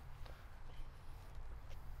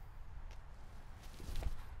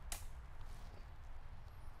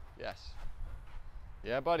 Yes.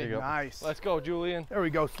 Yeah, buddy. Nice. Let's go, Julian. There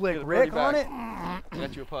we go, Slick Get a Rick birdie on it. back.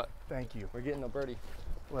 Got you a putt. Thank you. We're getting a birdie.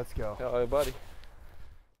 Let's go. Oh, buddy.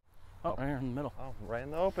 Oh, right here in the middle. Oh, right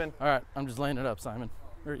in the open. All right, I'm just laying it up, Simon.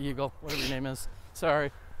 Or Eagle, whatever your name is.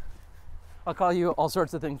 Sorry. I'll call you all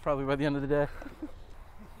sorts of things probably by the end of the day.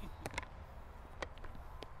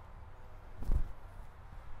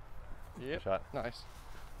 Yep. Shot. Nice.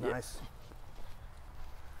 Nice.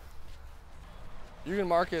 You can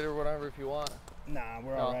mark it or whatever if you want. Nah,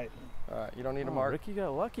 we're No. all right. All right, you don't need to Oh, mark. Ricky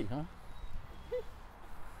got lucky, huh?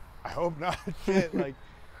 I hope not. Shit, like.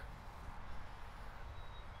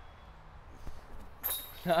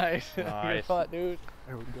 Nice. Nice. Good putt, dude.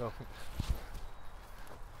 There we go.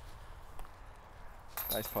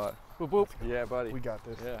 Nice putt. Boop, boop. Yeah, buddy. We got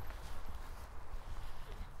this. Yeah.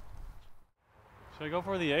 Should I go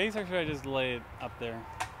for the ace or should I just lay it up there?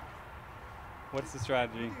 What's the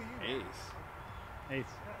strategy? Ace. Ace.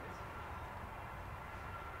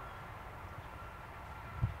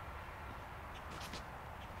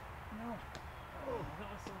 No. Oh, that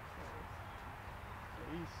was so close.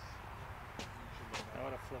 Ace. I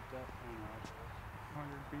would have flipped up. 100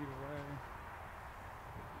 feet away.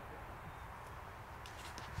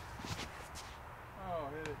 Oh,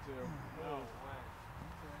 hit it too. No way.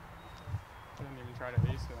 I didn't even try to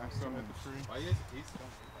ace it. I still hit the tree. Why you guys ace it?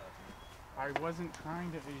 I wasn't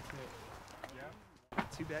trying to ace it. Yeah.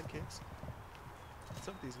 2 bad kicks. What's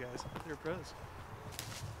up with these guys? They're pros.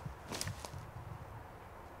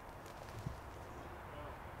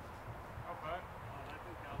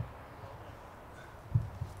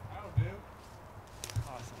 That'll do.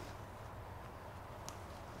 Awesome.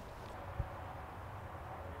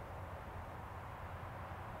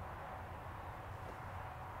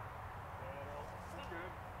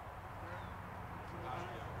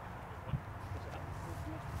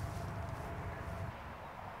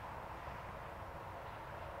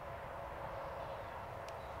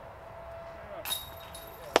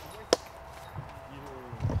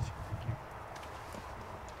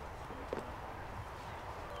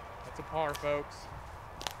 That's a par, folks.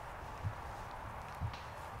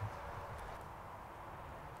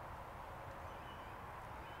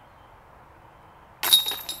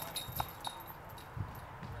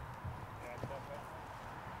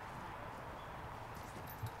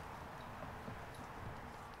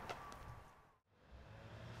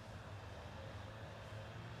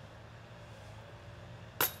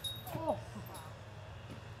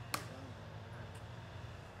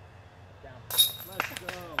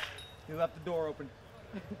 You left the door open.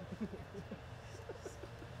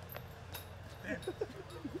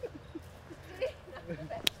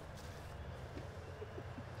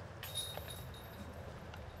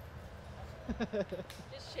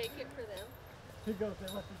 Just shake it for them. Here goes,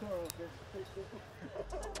 they left the door open.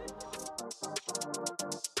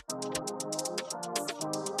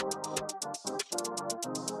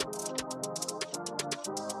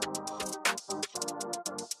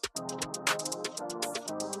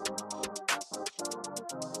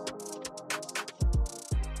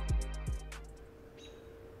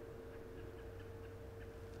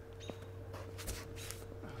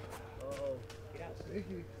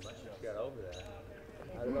 Got over that.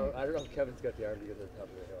 I don't know if Kevin's got the arm to get to the top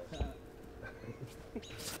of the hill.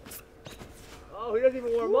 Oh, he doesn't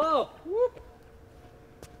even warm up. Whoop.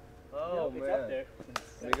 Oh, It's man. up there.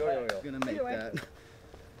 There you go, there we go. Gonna make that.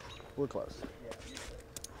 We're close.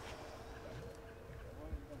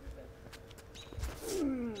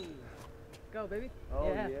 Go, baby. Oh,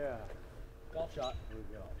 yeah. Golf shot. Here we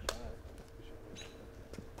go.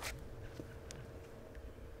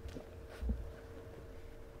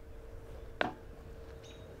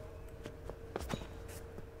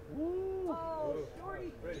 Oh,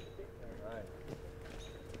 shorty. All right.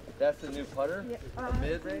 That's the new putter? Yeah, A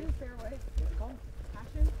mid-range? fairway. What's it called?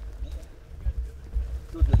 Passion?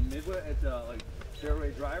 So it's a midway, it's a like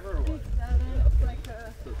fairway driver or what? It's like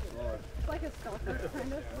a, So it's smaller. it's like a stalker,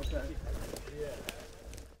 kind of. Okay. Yeah.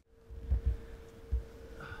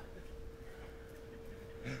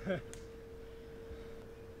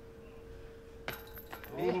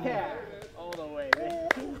 All the way,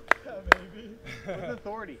 baby. Baby. With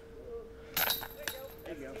authority.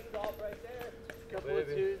 There you go. Stop right there. Couple of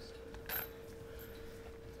twos.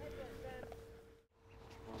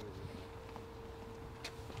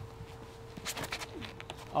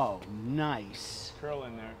 Oh, nice. Curl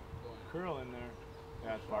in there. Curl in there.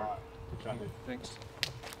 That's far. Good shot, dude. Thanks.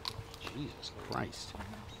 Jesus Christ.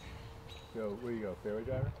 Go, where you go? Fairway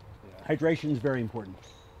driver? Hydration is very important.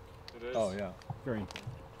 It is. Oh, yeah. Very important.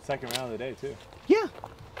 Second round of the day, too. Yeah.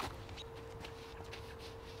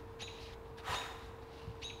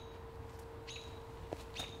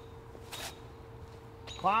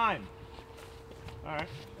 Climb. All right.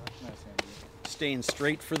 Staying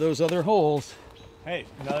straight for those other holes. Hey,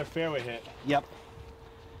 another fairway hit. Yep.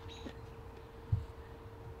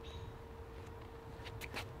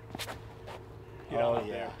 Get on up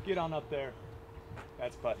there. Get on up there.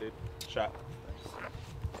 That's putt, dude. Shot.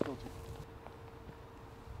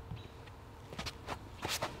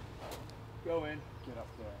 Go in. Get up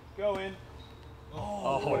there. Go in.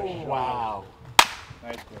 Oh, wow.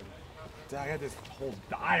 Nice, Brodie. I got this whole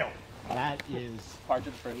dial. That is Part of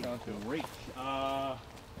the first round, too. great. I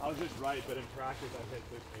was just right, but in practice I hit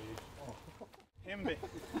this page. Oh. Ham and bacon.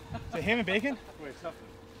 Is it ham and bacon? Wait, something.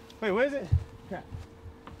 Wait, what is it? Crap.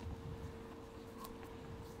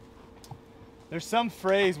 There's some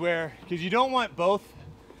phrase where, because you don't want both,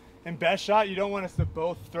 in best shot, you don't want us to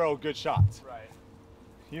both throw good shots. Right.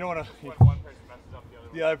 You don't want to. When one person messes up,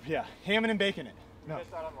 the other. Yeah, ham and bacon it. No.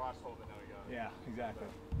 Missed out on the last hole, but now we got it. Yeah, exactly.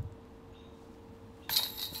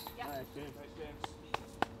 Yeah. Nice, James. Nice, James.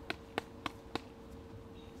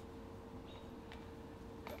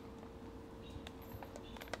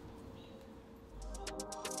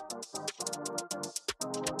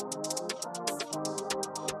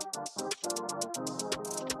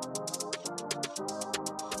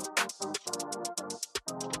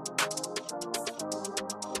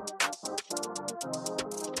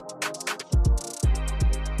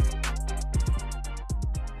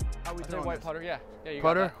 How we I think throwing white this? putter, yeah. Yeah, you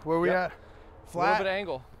Putter? got that. Where we Yep. at? A Flat? little bit of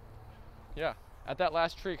angle. Yeah. At that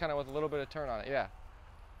last tree, kind of with a little bit of turn on it, yeah.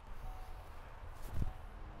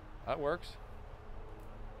 That works.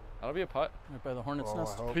 That'll be a putt. Right by the hornet's Oh, I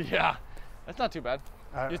nest. hope. Yeah. That's not too bad.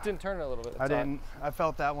 I- You just didn't turn it a little bit. I that's all. didn't. I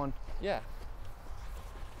felt that one. Yeah.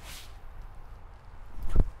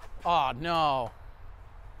 Oh, no.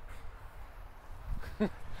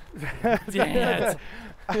 Dang it.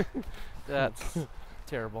 That's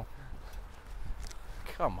terrible.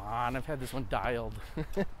 Come on, I've had this one dialed.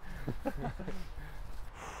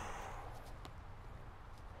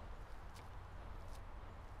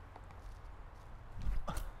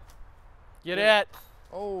 Get it.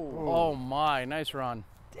 Oh my, nice run.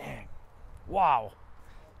 Dang. Wow.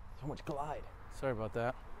 So much glide. Sorry about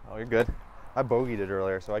that. Oh, you're good. I bogeyed it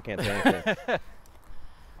earlier, so I can't say anything.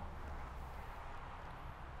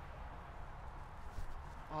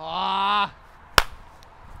 Ah.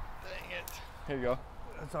 Dang it. Here you go.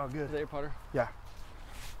 That's all good. Is that your putter? Yeah.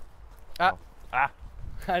 Ah.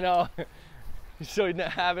 I know. So you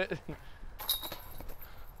didn't have it.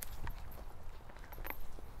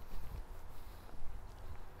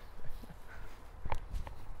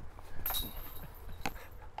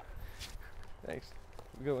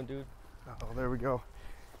 Good one, dude. Oh, there we go.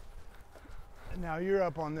 And now you're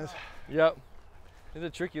up on this. Yep. It's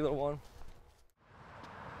a tricky little one.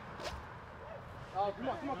 Oh, come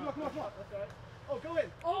on. Oh, go in.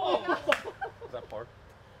 Oh! Is that par?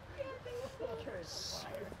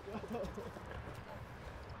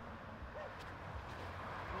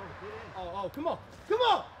 Oh, come on. Come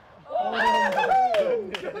on! Oh,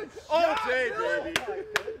 my goodness. All day, baby.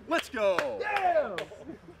 Let's go. Damn!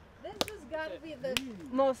 This has got to be the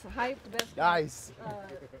most hyped, best. Nice.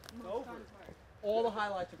 All the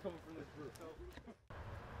highlights are coming from this group.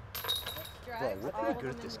 Bro, we're pretty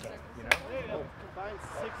good at this game, you know? Combined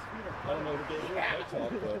 6 feet of I don't know what to do.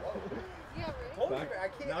 Yeah, right?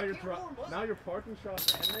 Now you're parking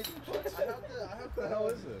shots and making putts. What the hell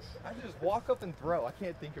is this? I just walk up and throw. I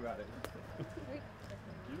can't think about it.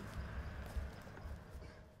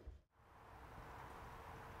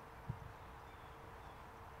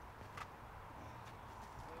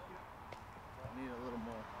 Need a little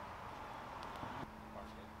more.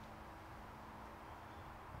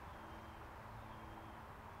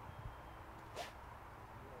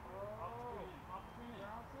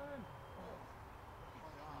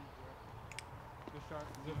 Good shot.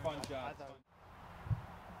 Good fun shot.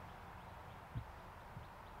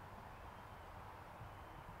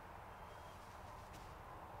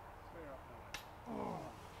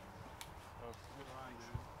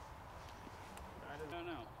 I don't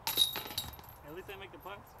know. At least I make the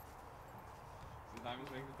putts. Sometimes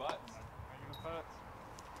make the putts. Making the putts.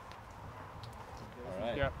 All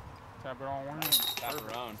right. Yep. Tap it on one. Tap it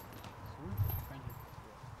around. Thank you.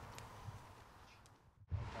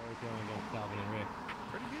 How are we feeling against Calvin and Rick?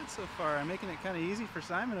 Pretty good so far. I'm making it kind of easy for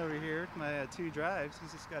Simon over here. My 2 drives.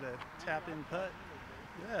 He's just got a tap in putt.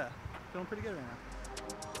 Yeah, feeling pretty good right now.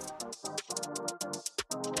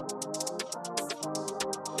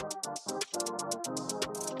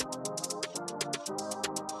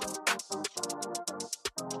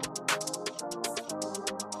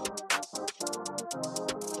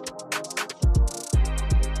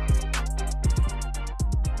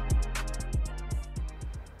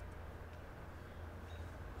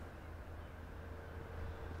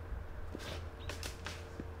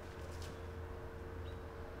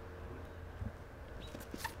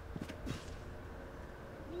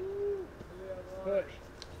 Push.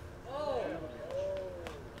 Oh!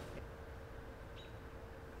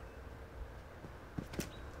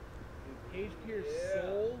 Paige Pierce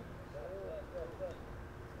soul.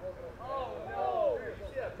 Oh no! You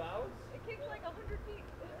see that bounce? It kicked like 100 feet.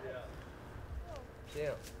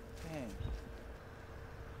 Damn. Dang.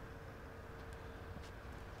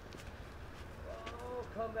 Oh,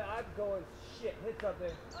 come back. I'm going shit. Hit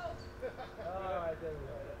something. Oh. Alright, there we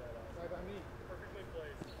go. Right by me. Perfectly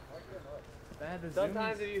placed.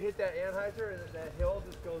 Sometimes if you hit that Anheuser and that hill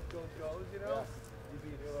just goes, you know? You'd be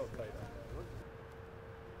a little tight on that.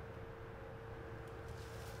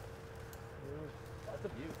 That's a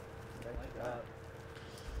view. Nice job.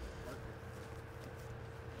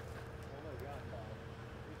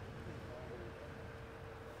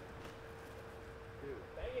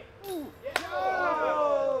 Dang it. Ooh. Yeah.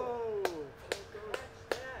 Oh!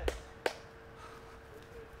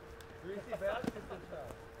 Greasy basketball shot.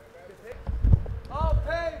 Oh,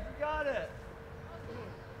 Paige, we got it.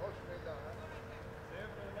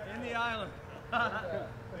 In the island.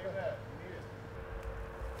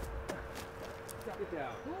 Get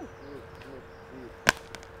down.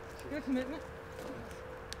 Good commitment.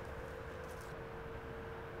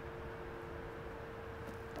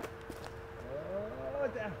 Oh,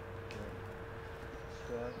 down.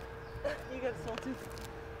 You got soul too.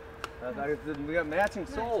 We got matching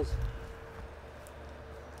soles.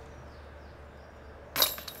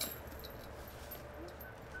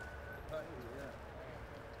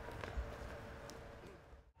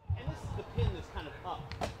 And this is the pin that's kind of up,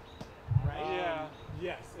 right? Yeah.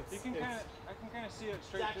 Yes. I can kind of see it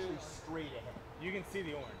straight It's actually through. straight ahead. You can see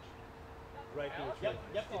the orange. Right through the Yep, tree.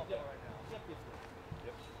 yep, yep, yep.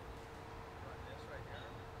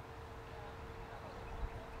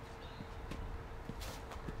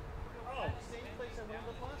 Oh, same place I ran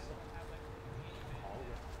the last time.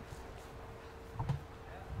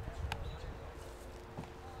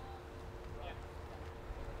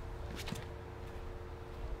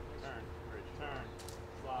 Turn, Rich, turn,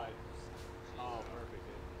 slide. Oh, perfect.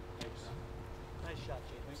 Thanks. Nice shot,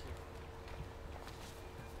 James. Thank you.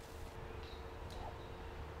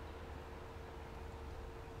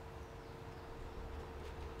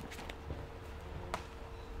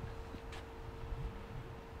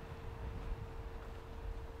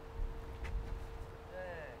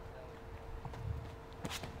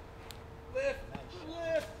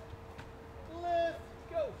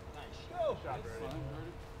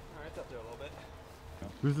 there a little bit.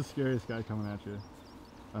 Who's the scariest guy coming at you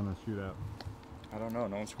on the shootout? I don't know.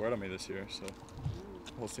 No one scored on me this year, so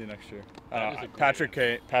we'll see next year. Patrick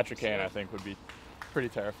Kane, I think, would be pretty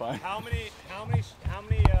terrifying. How many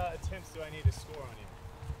attempts do I need to score on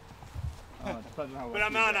you? But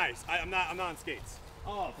I'm not on ice. I'm not on skates.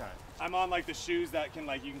 Oh, okay. I'm on like the shoes that can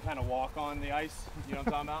you can kind of walk on the ice. You know what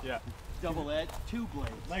I'm talking about? Yeah. Double edge, 2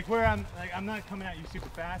 blades. Like where I'm not coming at you super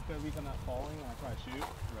fast, but at least I'm not falling when I try to shoot.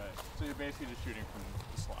 Right. So you're basically just shooting from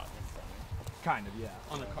the slot in front of you. Kind of, yeah.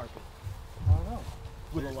 On the carpet. I don't know.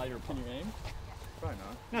 With a lighter pump. Can you aim? Probably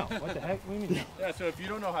not. No. What the heck? What do you mean? Yeah. So if you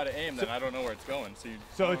don't know how to aim, then I don't know where it's going.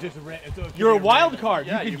 So it's just You're a wild card.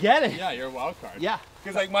 Yeah, you could get it. Yeah, you're a wild card. Yeah.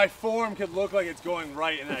 Because like my form could look like it's going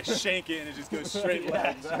right, and then I shank it, and it just goes straight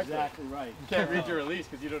left. That's exactly right. You can't read your release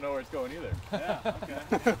because you don't know where it's going either. Yeah. Okay.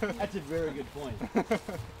 That's a very good point.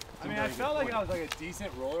 I mean, I felt like I was like a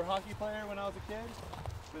decent roller hockey player when I was a kid,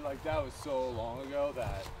 but like that was so long ago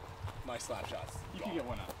that my slap shots. You can get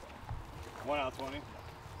 1 out. 1 out of 20.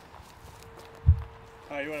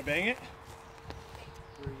 All right, you want to bang it?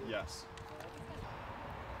 Yes.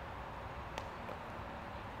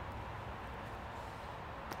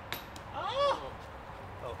 Oh!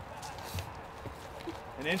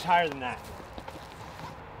 An inch higher than that.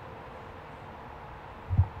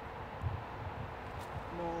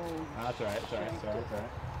 No. That's all right. That's all right. That's all right. That's all right.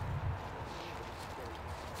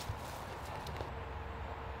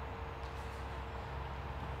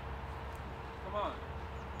 Come on.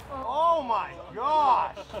 Oh my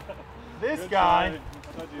gosh! This Good guy. try. I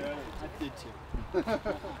thought you had it. I did too.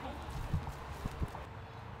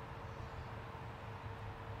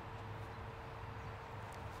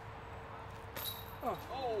 Oh.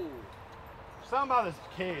 Something about this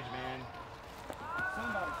cage, man.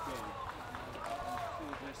 Something about this cage.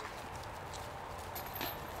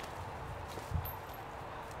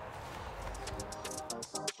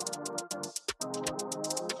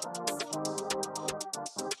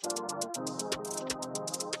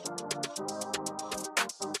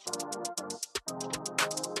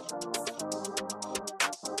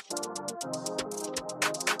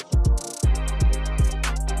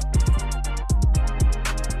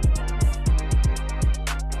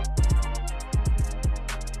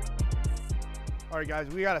 All right,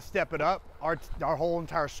 guys, we got to step it up. Our whole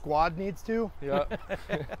entire squad needs to. Yeah.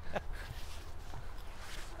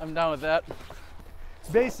 I'm down with that.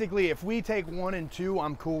 Basically, if we take 1 and 2,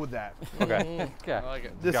 I'm cool with that. Okay. Okay. I like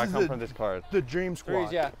it. This Gotta is come from this card. The dream squad.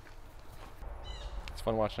 Threes, yeah. It's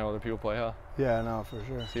fun watching how other people play, huh? Yeah, no, for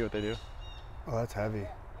sure. See what they do. Oh, that's heavy.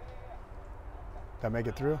 That make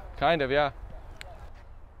it through? Kind of, yeah.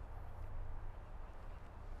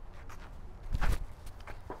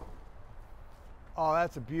 Oh,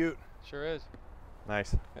 that's a beaut. Sure is.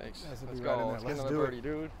 Nice. Thanks. That's a Let's beaut go. right in there. Let's get Let's another do it. birdie,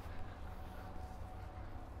 dude.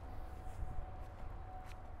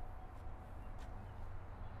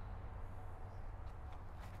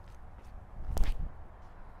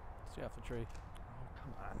 Stay off the tree. Oh,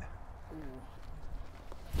 come on.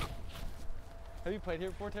 Have you played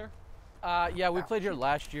here before, Ter? Yeah, we played here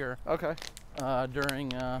last year. Okay.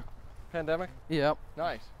 During pandemic? Yep.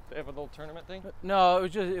 Nice. They have a little tournament thing? No,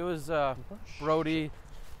 it was Brodie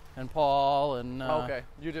and Paul and okay.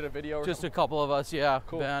 You did a video or just something? a couple of us, yeah.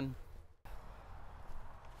 Cool. Ben.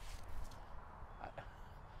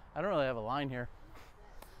 I don't really have a line here.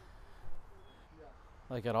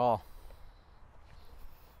 Like at all.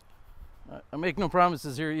 I make no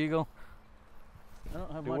promises here, Eagle. I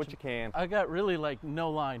don't have Do much. what you can. I got really like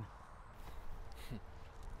no line.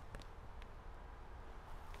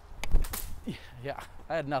 Yeah,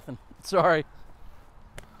 I had nothing. Sorry.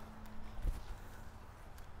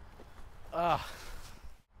 Oh,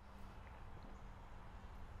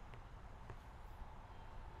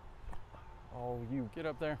 you get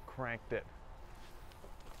up there. Cranked it.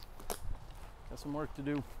 Got some work to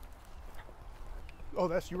do. Oh,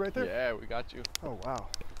 that's you right there? Yeah, we got you. Oh, wow.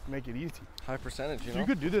 Make it easy. High percentage, you So know? you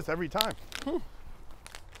could do this every time.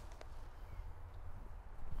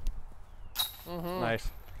 Nice.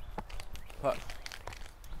 Putt.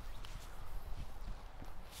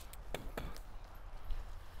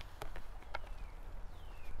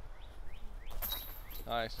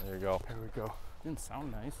 Nice. There you go. There we go. Didn't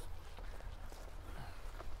sound nice.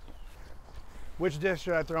 Which disc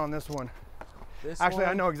should I throw on this one? This Actually, I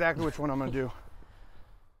one? know exactly which one I'm going to do.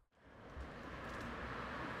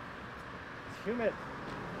 It's humid.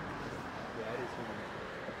 Yeah, it is humid.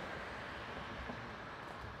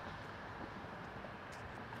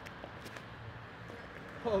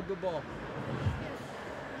 Oh, good ball.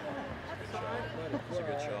 It's a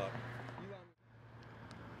good shot.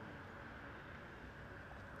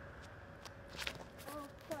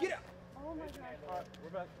 All right, we're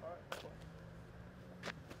back. All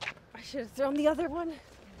right. I should have thrown the other one.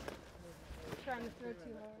 Trying to throw too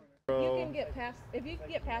hard. You can get past. If you can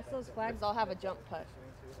get past those flags, I'll have a jump putt.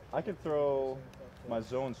 I can throw my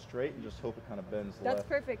zone straight and just hope it kind of bends That's left.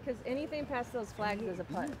 perfect because anything past those flags is a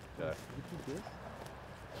putt. Okay.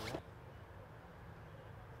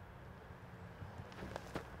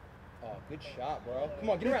 Oh, good shot, bro. Come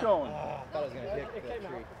on, get Keep around. going. Oh, I thought I was going to hit that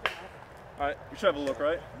tree. All right, you should have a look,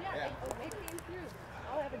 right? Yeah, it came through.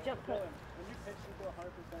 I'll have a jump putt. When you pitch, you go 100%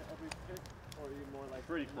 every pitch, or are you more like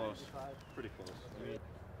pretty close? 95? Pretty close.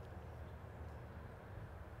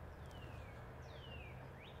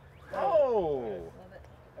 Oh! Love it.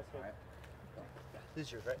 That's all right. This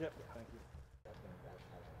is yours, right? Yep. Thank you.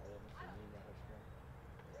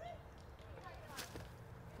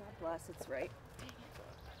 God bless, it's right.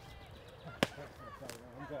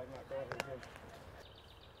 I'm glad I'm not going again.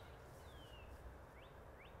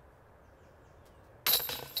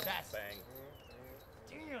 That's bang.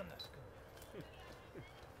 Damn, that's good.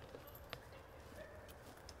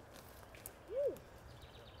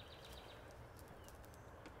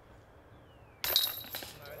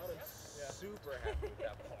 Super happy with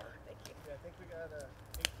that part. Thank you. Yeah, I think we got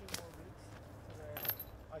 18 more weeks.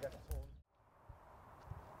 I got this one.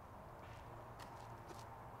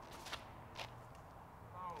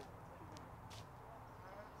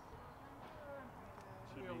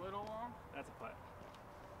 Should be a little long. That's a putt.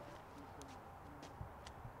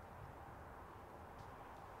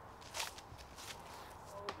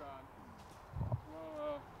 Oh God.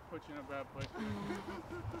 Well, put you in a bad place.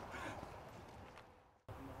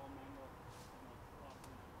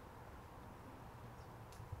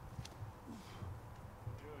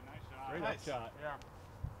 Great Nice shot. Yeah.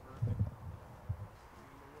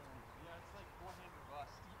 Yeah, it's like forehand or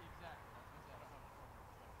bust. Exactly.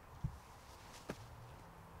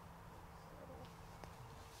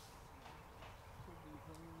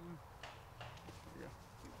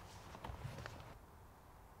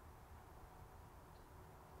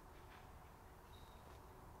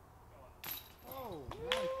 Oh,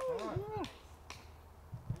 nice shot.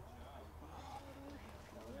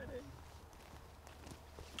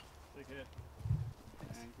 Big hit.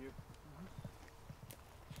 Thank you.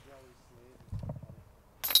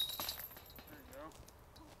 There you go.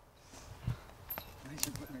 Nice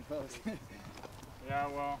for putting her close. Yeah,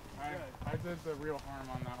 well, I did the real harm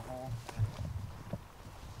on that hole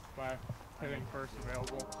by hitting first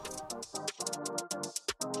available.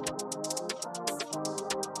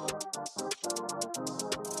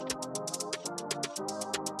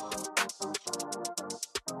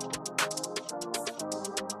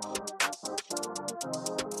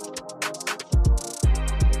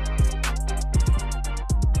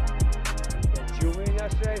 Julian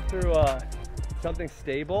yesterday threw something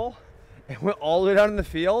stable and went all the way down in the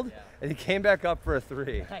field, and he came back up for a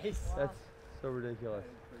 3. Nice. That's so ridiculous.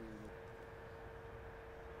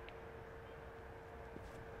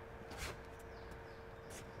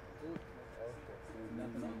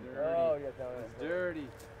 Oh, yeah, It's dirty.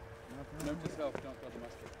 Note to self, don't throw the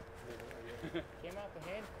mustard. Came out the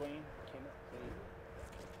hand clean. Came out clean.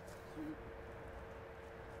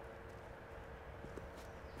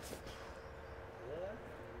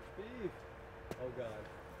 Steve. Oh, God.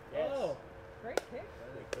 Yes. Oh. Great kick.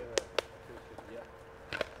 Yep.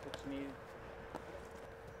 What you need.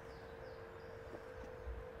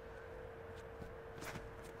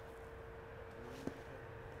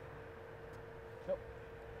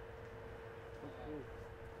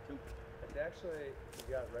 It's actually,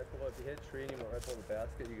 you got right below, if you hit a tree and you went right below the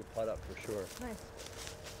basket, you can putt up for sure. Nice.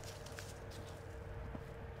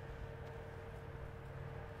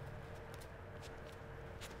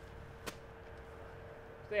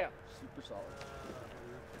 Stay out. Super solid.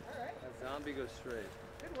 All right. That zombie goes straight.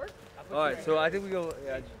 Good work. All right, so I think we go,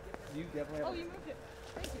 yeah, you definitely have Oh, you moved it.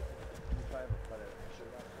 Thank you. you probably have a putt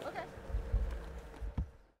it. Okay.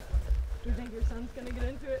 Do you think your son's gonna get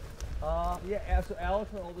into it? Yeah, so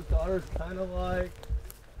Alex, my oldest daughter, is kind of like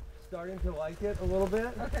starting to like it a little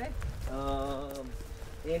bit. Okay.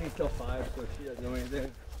 Annie's still 5, so she doesn't know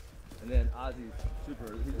anything. And then Ozzy's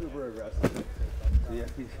he's uber aggressive. So yeah,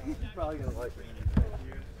 he's probably gonna like it.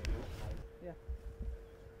 Yeah.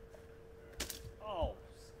 Oh,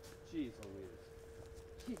 jeez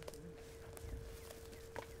Louise.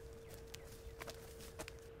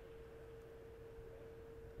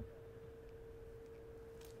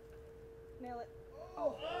 Nail it.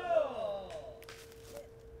 Oh!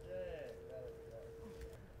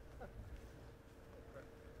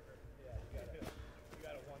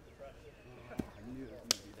 I knew I was going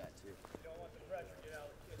to do that too. You don't want the pressure, get out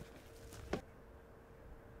of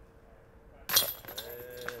the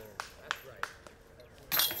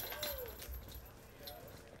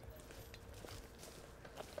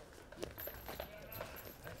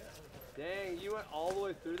went all the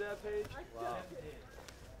way through that, Paige? Wow.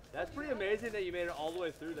 That's pretty amazing that you made it all the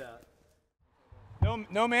way through that.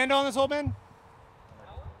 No Mando on this hole, Ben?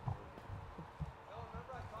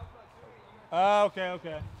 Oh,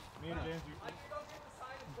 okay. Me and James.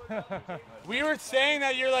 We were saying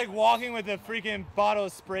that you're like walking with a freaking bottle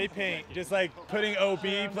of spray paint, just like putting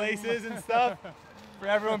OB places and stuff for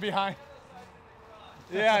everyone behind.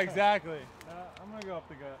 Yeah, exactly. I'm gonna go up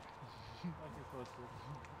the gut. Like you're supposed to.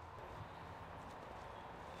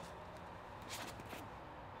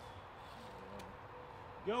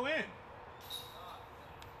 Go in.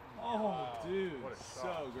 Oh, Wow. dude, What a so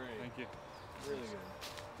shot. great. Thank you. Really good.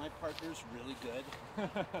 My partner's really good.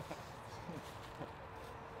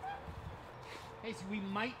 Hey, so we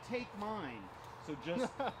might take mine. So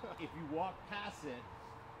just if you walk past it,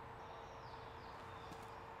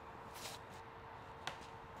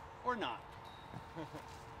 or not.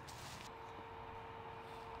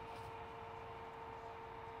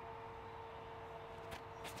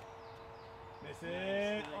 Miss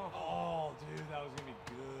it. Oh, dude, that was gonna be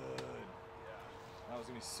good. Yeah, that was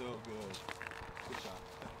gonna be so good. Good shot.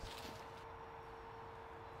 Thanks.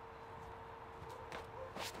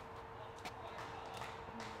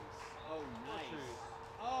 Oh, nice.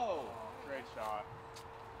 Oh, great shot.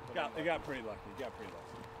 It got pretty lucky. Got pretty lucky.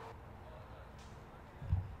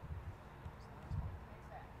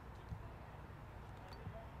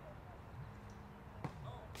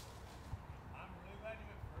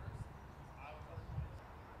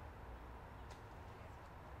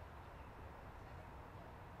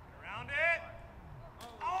 Around it.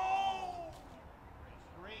 Oh!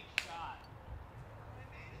 Great shot.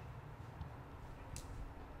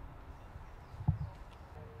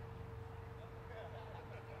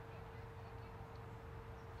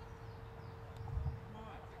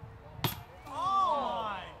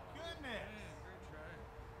 Oh my goodness!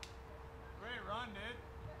 Great run, dude.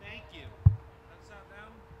 Thank you. That's shot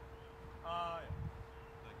down. Hold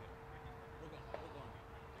on.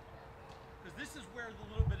 Because this is where the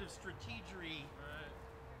little bit of strategery. Right.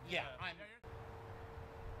 Yeah, I'm.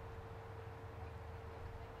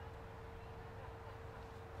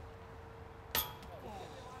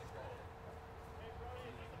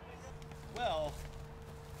 Well,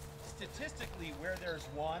 statistically, where there's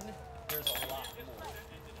one, there's a lot more.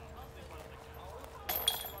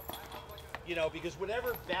 You know, because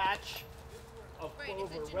whatever batch of Right, it's a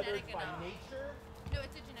clover, whether it's genetic by anomaly. nature No,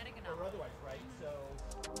 it's a genetic anomaly. or otherwise, right? So.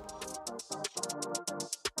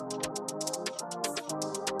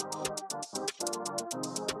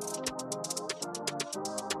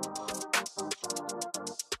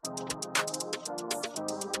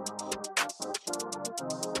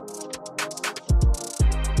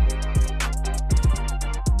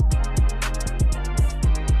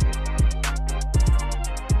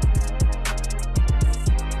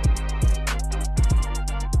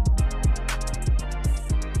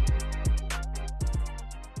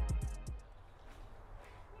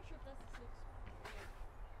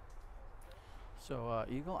 So,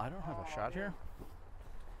 Eagle, I don't have a shot here.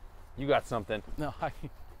 You got something. No, I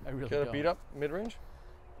really Get don't. a beat up mid-range?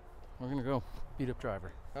 We're going to go beat up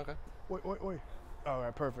driver. Okay. Wait. All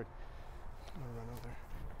right, perfect. I'm gonna run over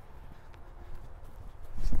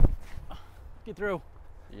there. Get through.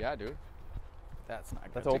 Yeah, dude. That's not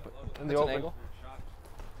good. That's open. In the That's an open. angle.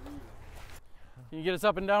 Can you get us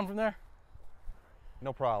up and down from there?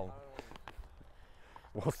 No problem.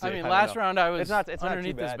 We'll see. I mean, don't last know. round I was it's not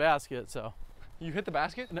underneath too this bad. basket, so. You hit the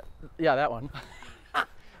basket? No, yeah, that one.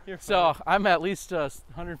 You're so funny. I'm at least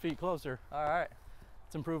 100 feet closer. All right.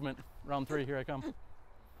 It's improvement. Round 3, here I come.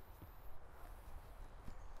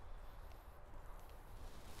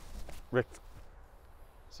 Rick.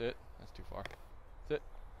 Sit. That's too far. Sit.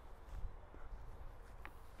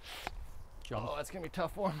 Jump. Oh, that's going to be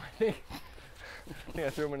tough for him, I think. I think I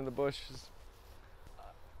threw him into the bush.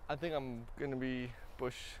 I think I'm going to be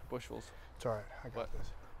bushfuls. It's all right. I got this.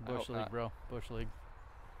 Bush league, bro. Bush league.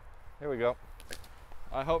 Here we go.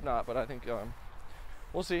 I hope not, but I think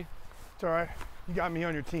we'll see. It's all right. You got me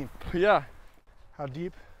on your team. Yeah. How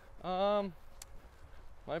deep? Might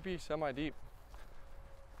be semi-deep.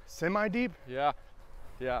 Semi-deep? Yeah.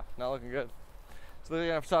 Yeah, not looking good. So they're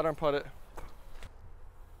gonna have to solder and putt it.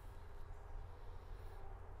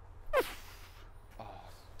 Oh,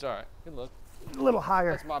 it's all right. Good look. A little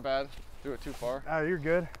higher. That's my bad. Threw it too far. You're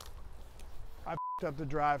good. I f***ed up the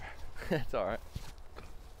drive. It's all right.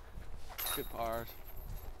 Good pars.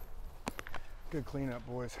 Good cleanup,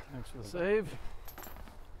 boys. Thanks for the save.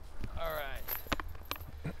 All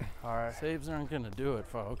right. All right. Saves aren't going to do it,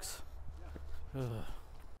 folks. Ugh.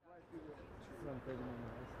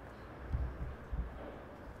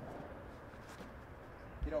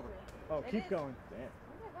 Oh, It keep is. going. Damn. Oh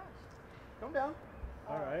my gosh. Calm down.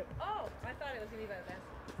 All right. Oh, I thought it was gonna be by the basket.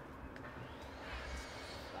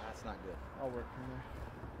 That's not good. I'll work from there.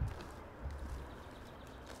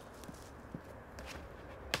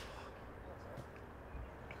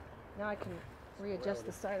 Now I can readjust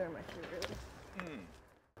the sidearm on my shoe, really.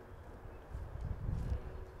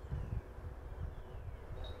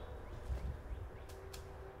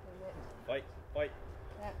 Fight, fight.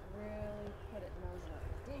 That really put it nose up.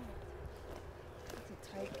 Dang it. It's a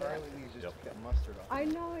tight grip. Apparently we just got mustard off. I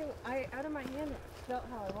know, out of my hand, it felt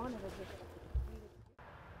how I wanted it.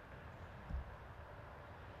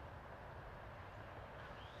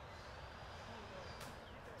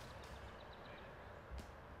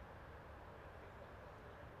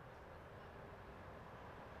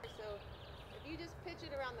 Just so, if you just pitch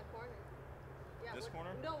it around the corner. Yeah, This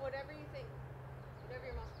corner? No, whatever you think. Whatever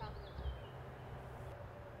you're most confident in.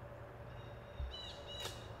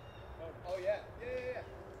 Oh yeah.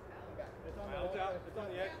 It's on Miles out. It's on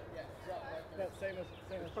the edge. Yeah, same as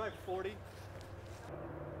It's probably 40.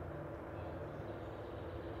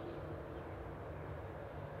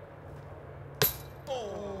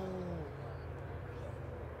 Oh.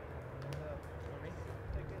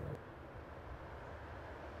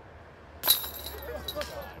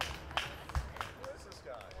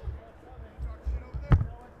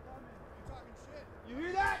 You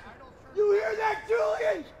hear that? You hear that,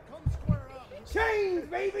 Julian? Chains,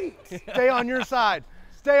 baby! Stay on your side.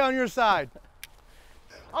 Stay on your side.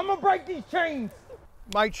 I'm gonna break these chains.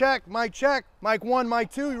 Mic check, mic check. Mic 1, mic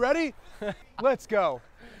 2, you ready? Let's go.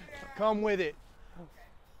 Come with it.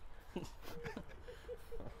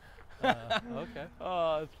 Okay.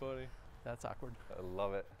 Oh, that's funny. That's awkward. I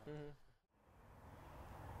love it.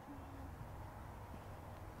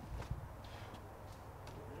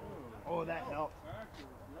 Oh, that helped.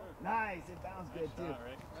 Nice, it bounced good too. Nice.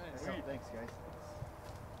 Nice. Thanks, guys.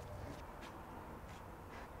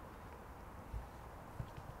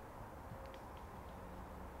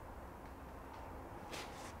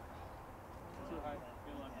 Too high.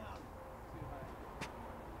 Good luck. Too high.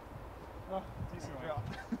 Oh, decent drop.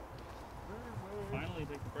 Finally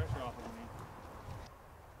take the pressure off of me.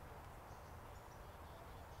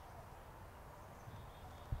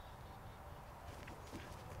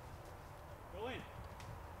 Go in.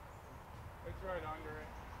 It's right under it.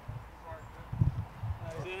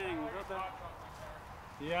 Dang, what the?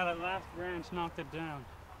 Yeah, that last branch knocked it down.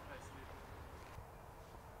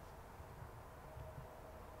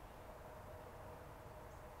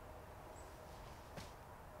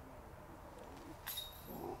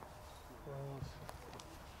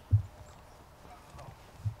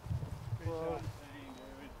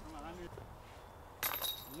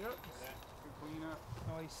 Yep. Good cleanup.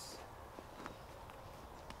 Nice.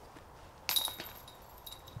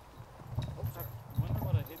 I wonder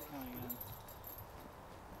what I hit coming in.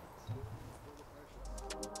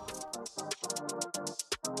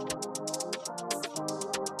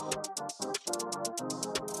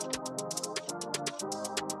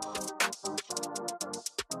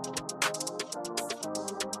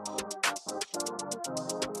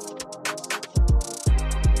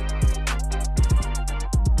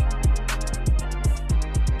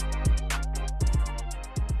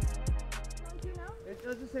 It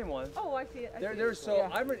does the same one. Oh, I see it.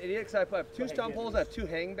 I'm an idiot because I have two stump holes, I have two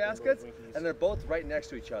hanging baskets, and they're both right next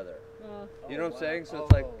to each other. You know what I'm saying? So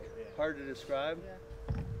it's like hard to describe.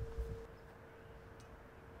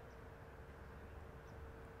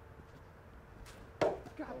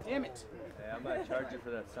 God damn it. Yeah, I might charge you for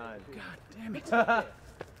that sign. God damn it.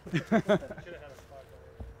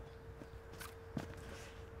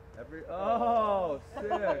 Oh, sick.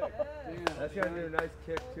 That's going to do a nice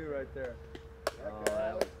kick too right there. Oh,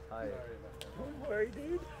 that was tight. Don't worry,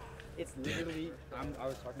 dude. It's literally, I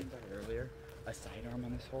was talking about it earlier, a sidearm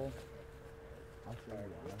on this hole. I'll tell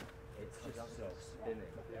you why. It's just so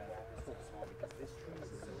spinning. So small because this tree is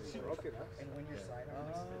so broken. And when your sidearm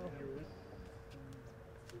is spinning,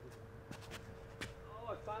 Oh,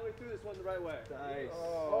 I finally threw this one the right way. Nice.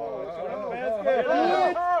 Oh, it's oh, around the basket.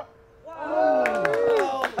 oh,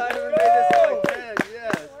 Oh, I haven't made this like 10,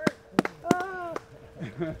 yes.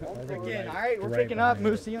 Again, all right, we're picking up.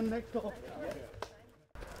 Moose, see you on the next hole.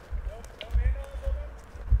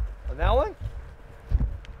 On that one?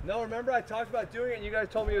 No, remember I talked about doing it and you guys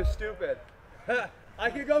told me it was stupid. I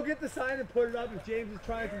could go get the sign and put it up if James is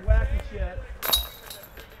trying some wacky shit.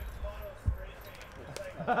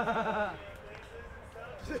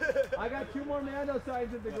 I got 2 more Mando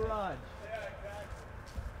signs at the garage.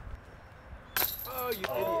 Oh, you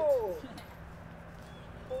idiot.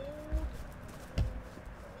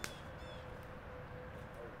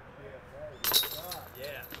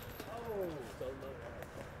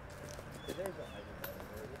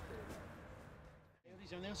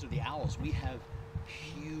 Those are the owls. We have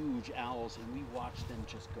huge owls, and we watch them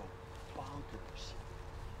just go bonkers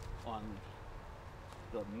on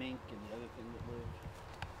the mink and the other thing that live.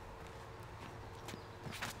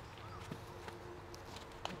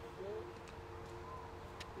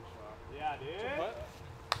 Yeah, dude. What?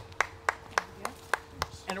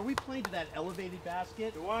 And are we playing to that elevated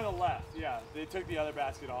basket? The one on the left, yeah. They took the other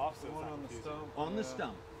basket off, so it's not confusing. On the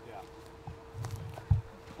stump. Yeah.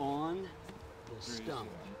 On the stump.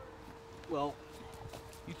 Well,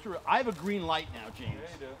 you threw it. I have a green light now, James.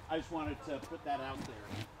 Yeah, you do. I just wanted to put that out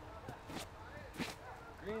there.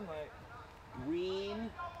 Green light. Green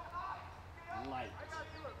light.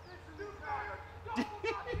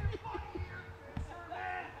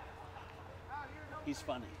 He's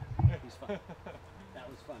funny. He's funny. That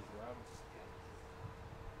was fun.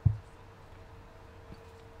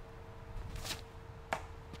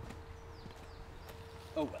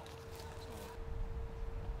 Oh well.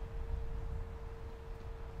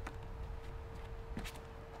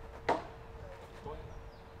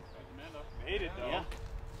 Made it though. Yeah.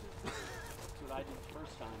 That's what I did the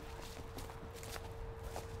first time.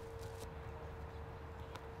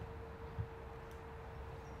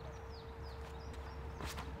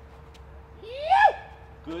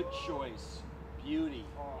 Good choice. Beauty.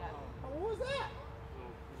 What was that?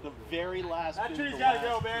 The very last. That bit, tree's the gotta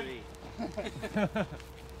last go, man. tree.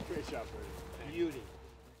 Great shot, Brodie. Beauty.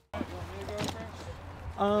 You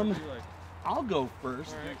want me to go first? I'll go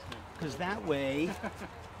first, because that way,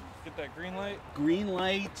 Get that green light. green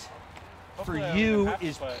light for Hopefully I don't you have to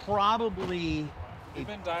is play. probably You've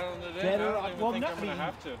been dialing it in. better. I don't even Well, think no, I'm gonna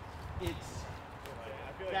have to. It's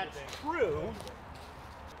that's true.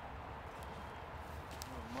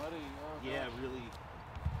 Muddy. Oh, Yeah, gosh. really.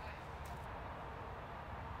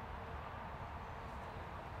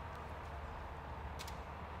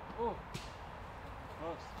 Oh.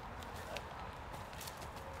 Close.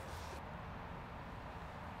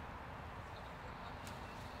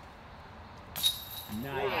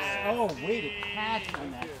 Nice. Oh, way to catch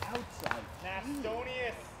on that outside.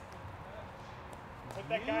 Nastonius. Put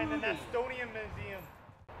that guy in the Nastonian Museum.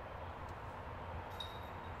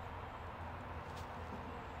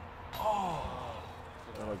 Oh.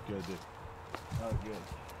 That looked good, dude. That looked good.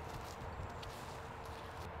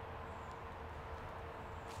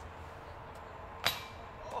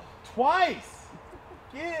 Twice!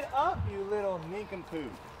 Get up, you little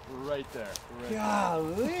nincompoop. Right there. Right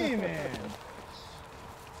Golly, man.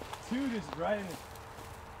 Two just right in the...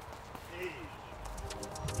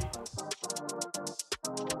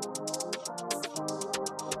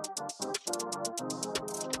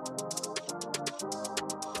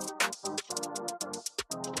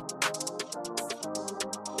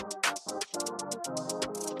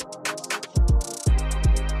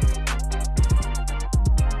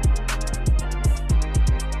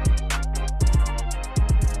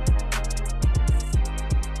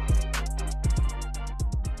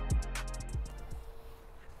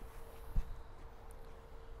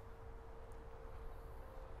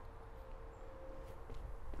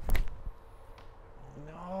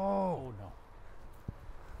 Oh, no.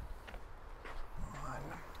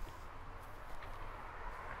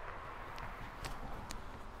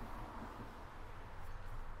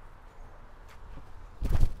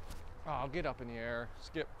 Oh, get up in the air.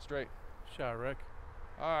 Skip straight. Shot, Rick.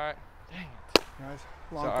 All right. Dang it. Nice.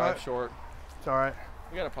 It's Long all right, putt. short. It's all right.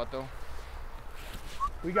 We got a putt though.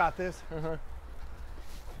 We got this.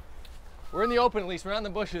 We're in the open at least. We're not in the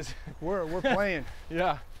bushes. We're playing.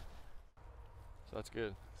 Yeah. So that's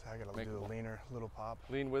good. So I gotta Make do it a leaner, little pop.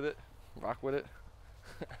 Lean with it. Rock with it.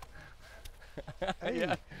 Hey,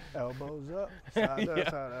 Yeah. elbows up, side to Yeah.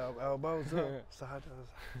 side, elbows up, side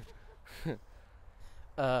to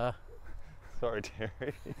side. Sorry,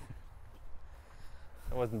 Terry.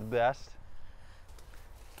 That wasn't the best.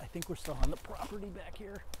 I think we're still on the property back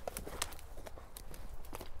here.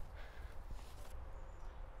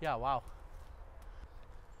 Yeah, wow.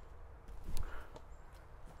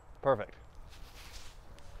 Perfect.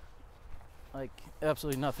 Like,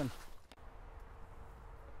 absolutely nothing.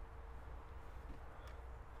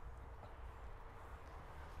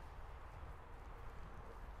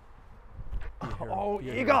 Oh, Be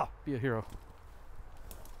a Eagle! hero. Be a hero.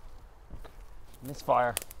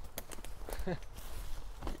 Misfire. You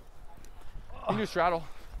can do straddle.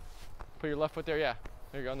 Put your left foot there, yeah.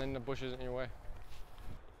 There you go, and then the bush isn't in your way.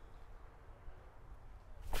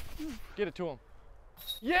 Get it to him.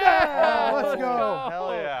 Yeah! Let's go.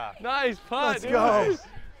 Hell yeah. Nice putt. Let's dude. go.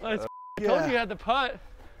 Let's Yeah. told you had the putt.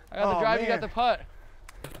 I got the Oh, drive, you got man. the putt.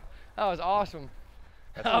 That was awesome.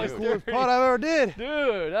 That was the coolest putt I've ever did.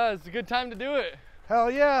 Dude, that was a good time to do it.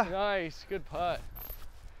 Hell yeah. Nice, good putt.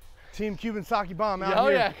 Team Cuban Wysocki bomb out Oh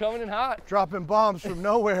here. yeah, coming in hot. Dropping bombs from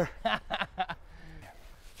nowhere.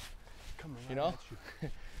 You know?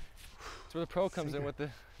 That's where the pro comes in with the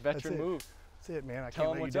veteran move. That's it, man. I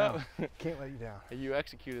Tell can't him let you what's down. up. Can't let you down. You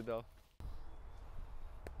executed though.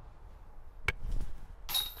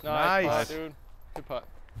 Nice. Putt, dude. Good putt.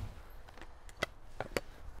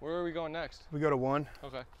 Where are we going next? We go to 1.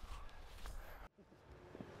 Okay.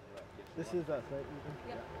 This is us, right?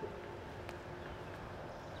 Yep.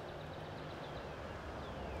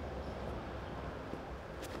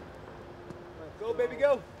 Go, baby,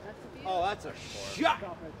 go. Oh, that's a shot.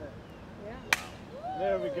 Yeah.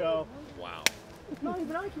 There we go. Wow. Not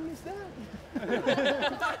even I can miss that.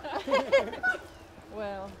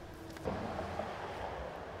 Well.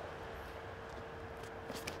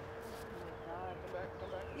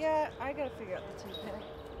 Yeah, I gotta figure out the two-pack.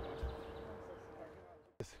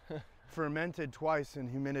 Fermented twice in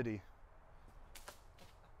humidity.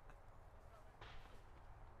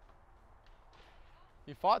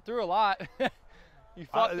 You fought through a lot. You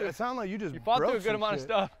fought through. It sounded like you just fought through a broke good some amount of shit.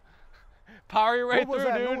 stuff. Power your way What was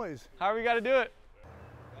through, that dude. noise? How we got to do it?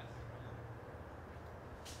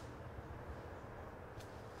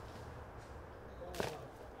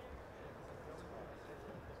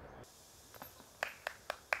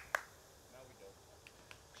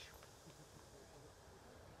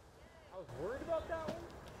 I was worried about that one.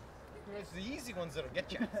 It's the easy ones that'll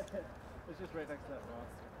get you. It's just right next to that box.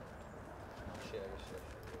 Shit.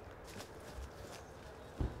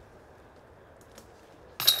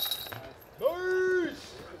 Nice!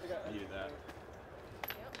 Needed that.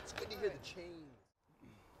 It's good to hear the chain.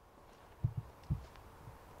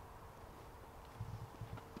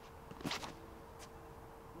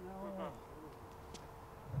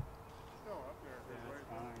 Still up there. Yeah, that's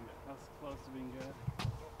fine. That's close to being good.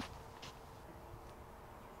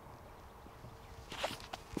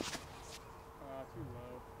 Too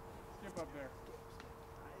low. Skip up there.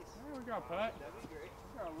 Nice. Hey, we got putt. That'd be great.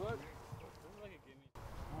 We got look. Like a gimme.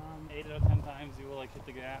 8 out of 10 times you will like hit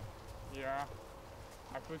the gap. Yeah.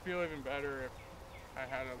 I would feel even better if I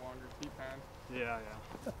had a longer tee pan. Yeah.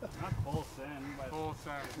 Not full send, but full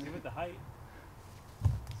send. Give it the height.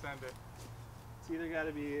 Send it. It's either got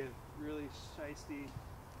to be a really shiesty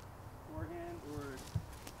forehand or...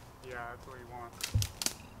 Yeah, that's what you want.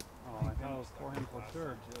 Oh, I thought it was forehand for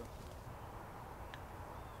sure, too.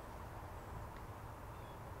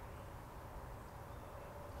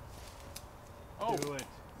 Oh. Do it.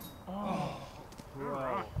 Oh.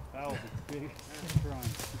 Bro, that was a big run.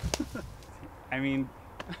 I mean,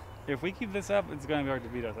 if we keep this up, it's going to be hard to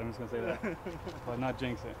beat us. I'm just going to say that. But not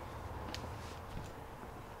jinx it.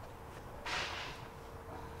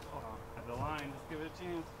 At the line, just give it a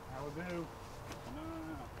chance. I will do. No.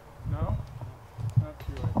 No? Not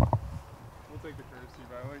too late. We'll take the courtesy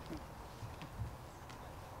violation.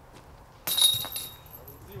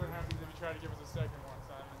 See what happens if you try to give us a second one,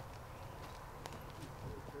 Simon.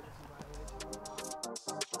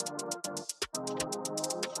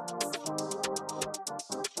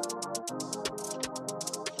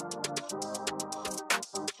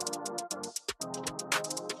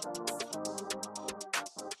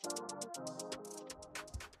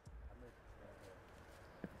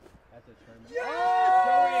 That's a tournament.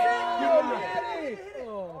 Yes!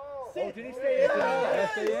 Oh, did he stay in?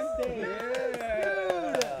 Yeah. Stay in?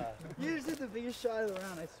 Yeah. You just hit the biggest shot of the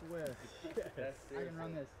round, I swear. That's I can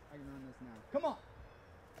run this. I can run this now. Come on.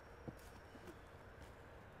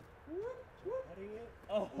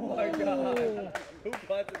 Oh my God. Who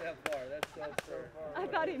punted that far? That's so far. I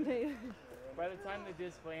thought he made it. By the time the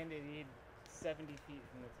disc landed, he'd 70 feet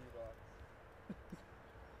from the tee box.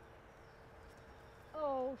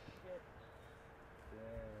 Oh shit.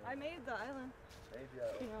 I made the island.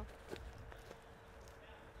 You know.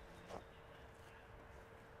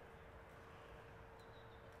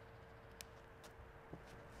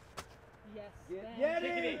 Yes. Get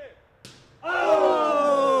it!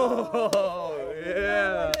 Oh!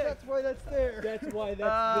 Yeah. That's why that's there. That's why that's there.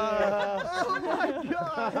 Oh my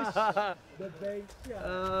gosh! The bank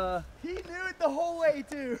shot. He knew it the whole way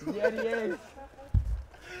too. Yeah, he is.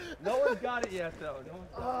 No one's got it yet, though. No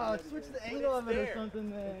one's got it. Switch the angle of it or something,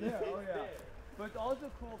 man. Yeah, oh yeah. But it's also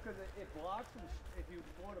cool because it blocks from, if you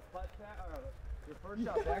float a putt back, or your first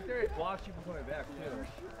shot back there, it blocks you from coming back too. For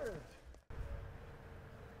sure.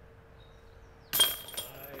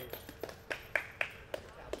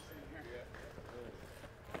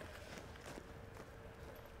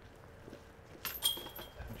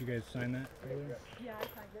 Did you guys sign that earlier? Yeah, I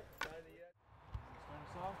signed it. Start us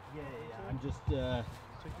off. Yeah. I'm just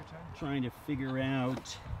trying to figure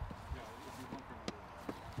out.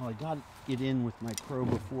 Well, I got it in with my pro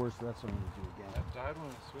before, so that's what I'm going to do again. That died one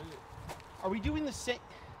was sweet. Are we doing the same?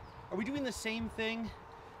 Are we doing the same thing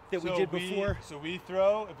that we did before? So we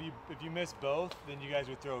throw. If you miss both, then you guys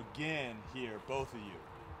would throw again here, both of you.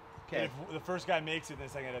 Okay. If the first guy makes it, then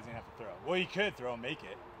the second guy doesn't have to throw. Well, you could throw and make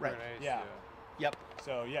it. Right. Yeah. Yep.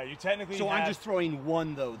 So yeah, you technically. So I'm just throwing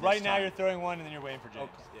one though. This right now time. you're throwing one, and then you're waiting for James.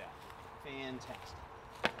 Okay. Yeah. Fantastic.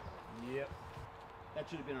 Yep. That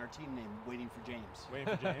should have been our team name, Waiting for James.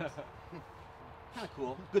 Waiting for James. Kind of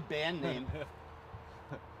cool. Good band name.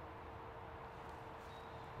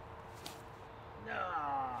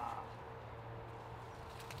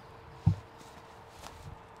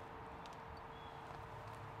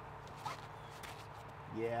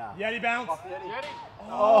 Yeah. Yeti bounce. Yeti.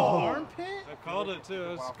 Oh, armpit? I called it too. I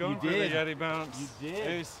was going You for did. the Yeti bounce. You did.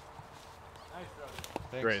 Ace. Nice throw.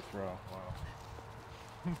 Thanks. Great throw. Wow.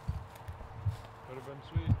 Could have been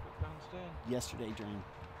sweet, but bounced in. Yesterday during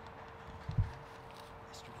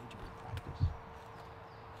practice,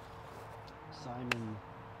 Simon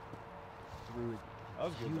threw it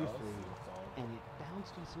beautifully, and it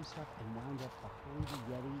bounced on some stuff and wound up behind the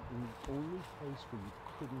Yeti in the only place where you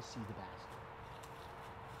couldn't see the basket.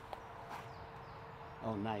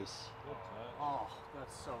 Oh, nice. Oh,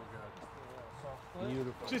 that's so good.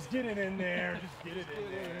 Beautiful. Just get it in there. Just get it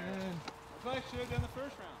in there. I should have done the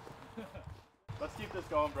first round. Let's keep this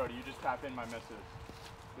going, Brodie. You just tap in my misses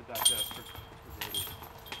with that disc for Brodie.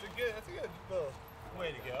 That's a good little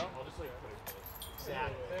way to go. I'll just like put it close.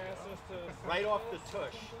 Exactly. Right off the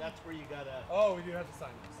tush. That's where you gotta. Oh, we do have to sign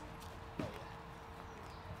this.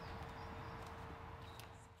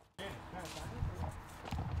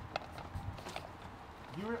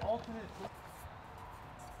 You were alternate.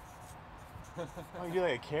 Oh, you do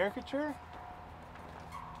like a caricature?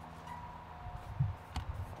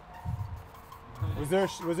 Was there a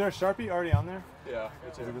Sharpie already on there? Yeah.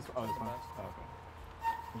 Is it this one? Oh, this one. Oh,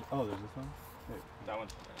 okay. Oh, there's this one? Wait. That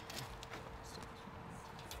one's.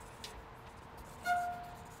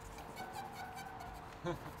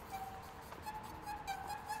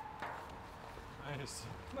 Nice.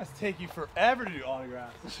 It must take you forever to do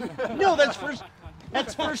autographs. No, that's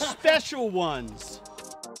for special ones.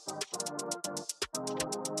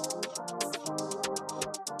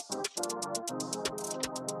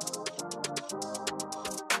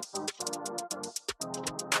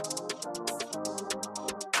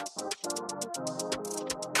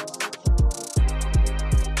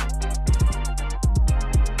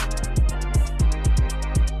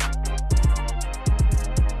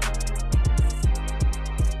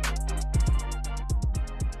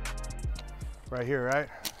 Right here, right?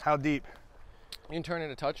 How deep? You can turn it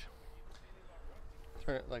a touch.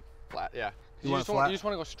 Turn it like flat, yeah. You want just it flat? You just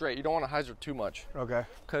want to go straight. You don't want to hyzer too much. Okay.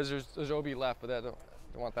 Because there's OB left, but don't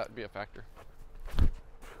want that to be a factor.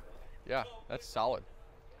 Yeah, that's solid.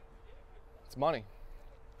 It's money.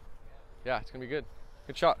 Yeah, it's gonna be good.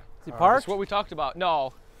 Good shot. Is he parked? That's what we talked about.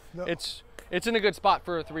 No, it's in a good spot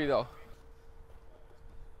for a 3 though.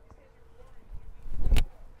 There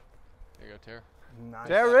you go, Terry. Nice.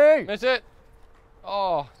 Terry! Miss it.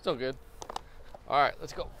 Oh, still good. All right,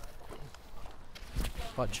 let's go.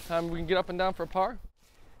 Fudge. Time we can get up and down for a par.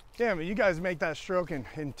 Damn it, you guys make that stroke in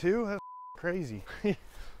 2? That's crazy.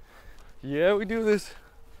 Yeah, we do this.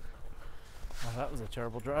 Well, that was a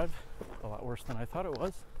terrible drive. A lot worse than I thought it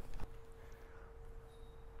was.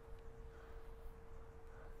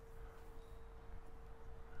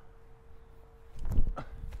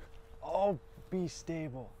 Oh, be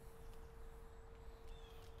stable.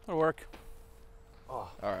 That'll work. Oh,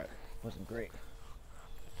 all right. Wasn't great.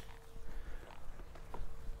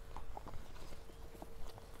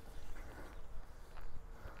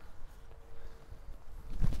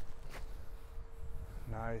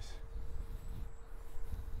 Nice.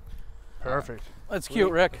 Perfect. That's cute,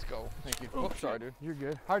 Rick. Let's go. Thank you. Oh, sorry, dude. You're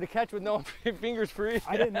good. Hard to catch with no fingers free.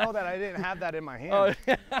 I didn't know that I didn't have that in my hand. Oh,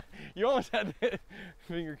 yeah. You almost had the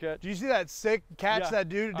finger catch. Did you see that sick catch that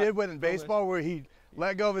dude did with in baseball where he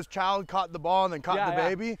let go of his child, caught the ball, and then caught the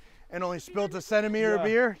baby, and only spilled a centimeter of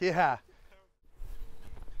beer? Yeah.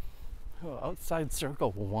 Oh, outside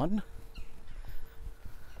circle 1.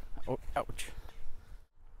 Oh, ouch.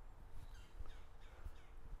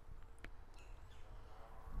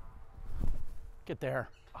 Get there.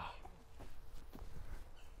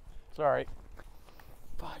 Sorry.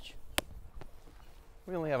 Fudge.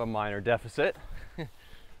 We only have a minor deficit.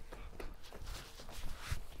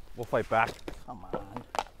 We'll fight back. Come on.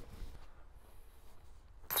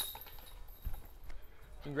 You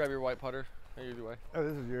can grab your white putter. Either way. Oh,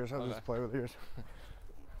 this is yours. I'll just play with yours.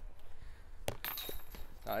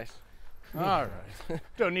 Nice. All right.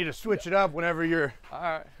 Don't need to switch it up whenever you're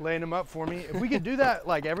laying them up for me. If we could do that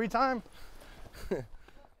like every time.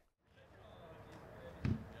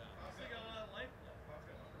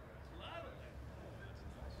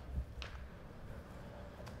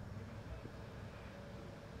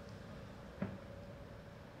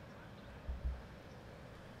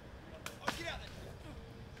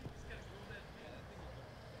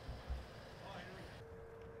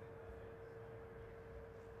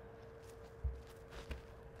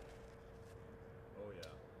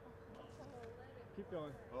 Keep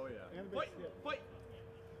going. Oh yeah. And a big Fight! skip. Fight!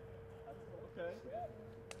 Okay.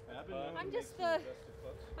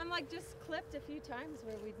 I'm like just clipped a few times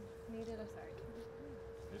where we needed a sorry.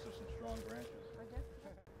 These are some strong branches.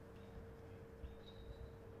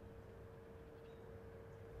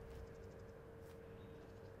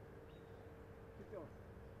 Keep going.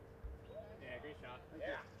 Yeah, great shot.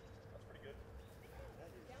 Yeah. That's pretty good.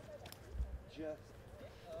 Just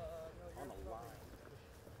on the line.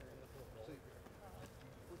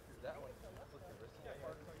 That one.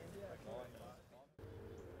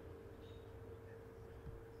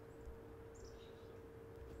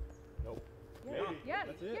 Nope. Yeah. Yes.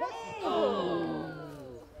 That's it. Yes. Oh.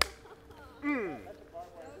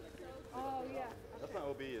 Oh yeah. That's not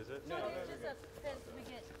OB, is it? No, it's just a fence we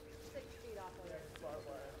get 6 feet off of it.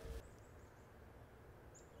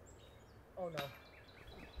 Oh no.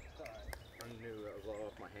 I knew that was all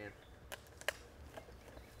off my hand.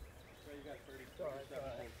 So you got 30.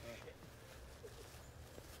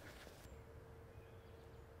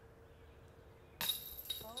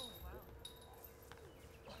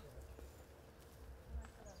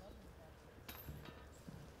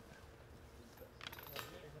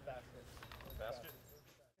 Basket.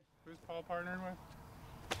 Who's Paul partnered with?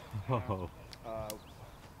 Oh.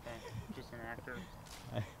 Just an actor.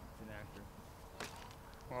 An actor.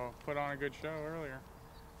 Well, put on a good show earlier.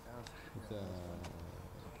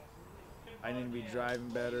 I need to be driving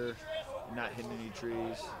better, not hitting any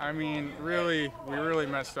trees. I mean, really, we really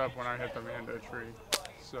messed up when I hit the Mando tree.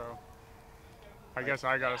 So, I guess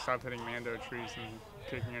I gotta stop hitting Mando trees and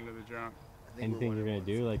kicking into the jump. Anything you're gonna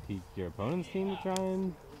do, like teach your opponent's team to try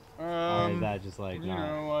and, or is that just like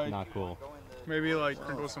not cool? Maybe like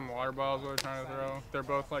sprinkle some water balls while they're trying to throw. They're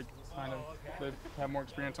both like kind of, they have more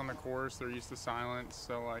experience on the course. They're used to silence,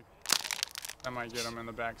 so like that might get them in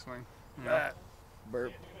the backswing. You know?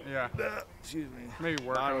 Burp. Yeah. Excuse me. Maybe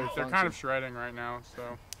work Bodily them. They're kind of shredding right now, so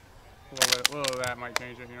a little of that might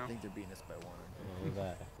change it, you know? I think they're beating us by one. Look at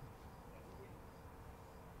that.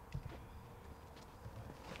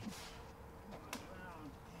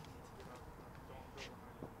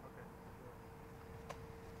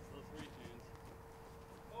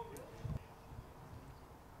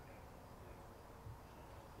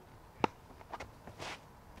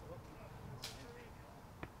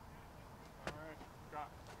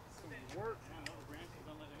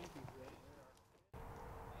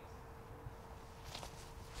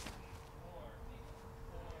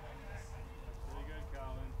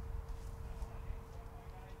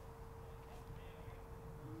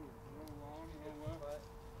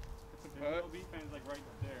 Like right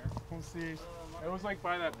there. We'll see. It was like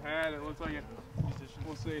by that pad. It looks like it.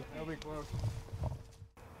 We'll see. It'll be close. Kind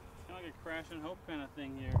of like a crash and hope kind of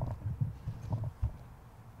thing here. Come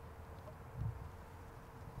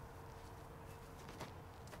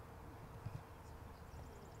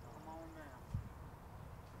on down.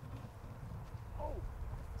 Oh!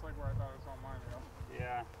 It's like where I thought it was on mine, though.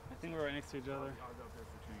 Yeah, I think we're right next to each other. I was out there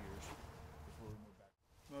for 2 years before we moved back.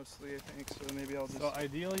 Mostly, I think. So maybe I'll just. So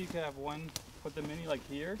ideally, you could have one, put the mini like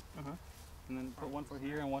here, and then put one for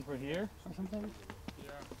here and one for here, or something.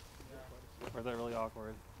 Yeah. Or is that really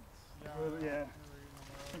awkward? Yeah.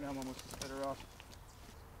 I think I'm almost just better off.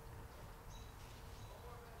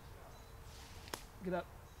 Get up.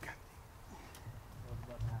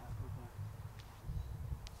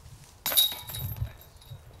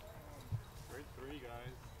 Great three,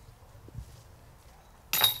 guys.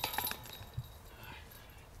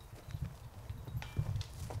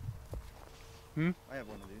 I have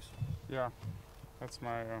one of these. Yeah, that's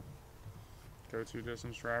my go-to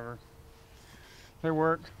distance driver. They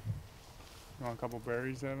work. You want a couple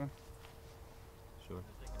berries, Evan? Sure.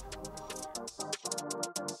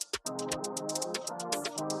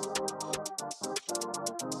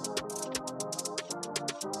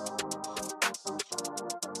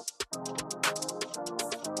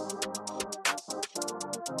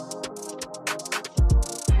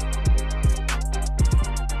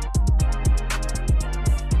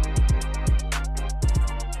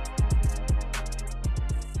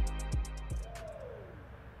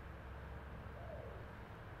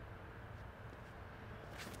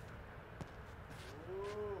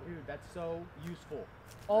 That's so useful.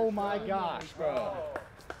 Oh my gosh, bro.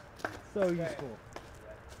 So useful.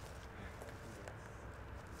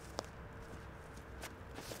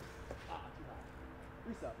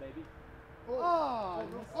 Reset, baby. Oh,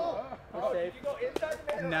 Safe. you go inside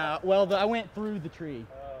the No, well, I went through the tree.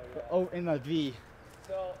 Oh, in the V.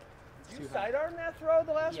 So, It's you too high. sidearm that throw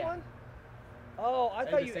the last Yeah. one? Oh, I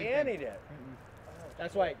did thought the you same annied thing. it.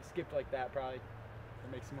 That's why I skipped like that, probably.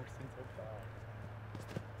 That makes more sense.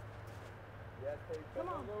 Yeah, Come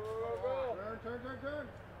on. go. Turn.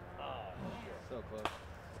 Oh, So close.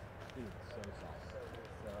 Dude, so soft.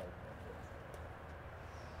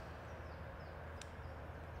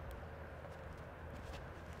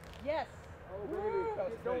 Yes. Oh,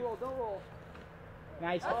 baby. Don't roll.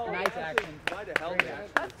 Nice, That's great. nice action. Might have held it.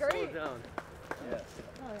 That's Slow great. it down. Yes.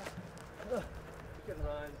 Oh, yeah. You can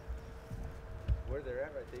run where they're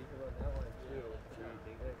at right there. You can run that line too. And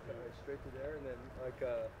then cut right straight to there, and then like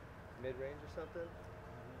mid-range or something.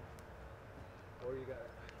 Or you got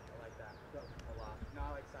I like that a lot. No,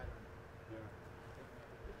 I like sidearm.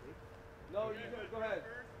 No, you go ahead.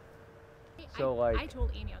 So like I told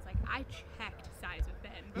Amy, I was like, I checked size with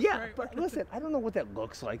Ben. yeah, but listen, I don't know what that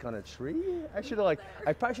looks like on a tree. I should have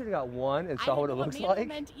I probably should have got one and saw what it looks like.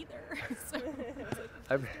 Meant either. So I was like,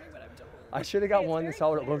 I, doing what I'm told. I should have got one and saw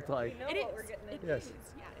what it looked like. It is. It Yes. is,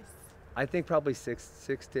 yes. I think probably 6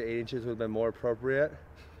 to 8 inches would have been more appropriate.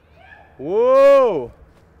 Whoa!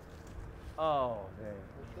 Oh, dang.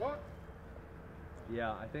 What?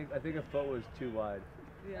 Yeah, I think a foot was too wide.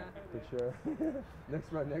 Yeah. For sure. next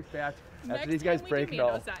batch. Next After these guys time we break do it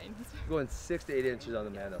all, Mando signs. going 6 to 8 inches on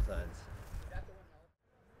the Mando signs.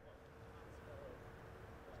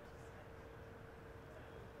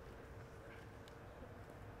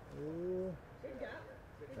 Ooh. Good gap.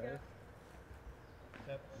 Good gap.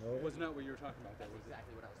 Nope. Was not what you were talking about. That was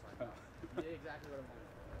exactly what I was talking about. You did exactly what I wanted.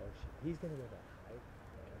 Oh, shit. He's gonna go back. Oh,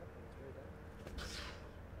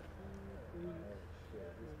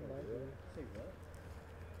 shit. He's gonna do it. Say what?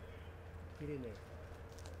 Get in there.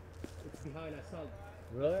 It's behind. I saw.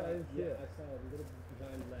 Really? I didn't see it. I saw it. A little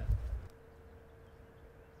behind left.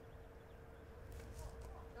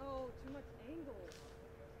 Oh, too much angle.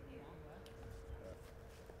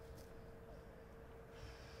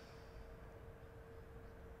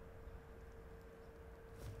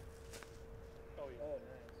 Oh, yeah.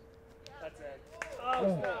 Nice. That's it.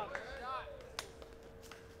 Oh, stop.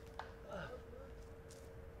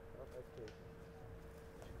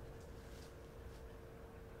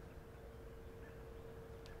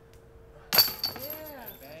 Yeah.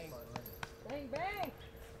 Bang. Bang, bang.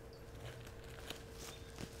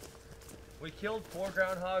 We killed 4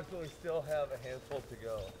 groundhogs, but we still have a handful to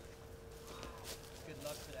go. Good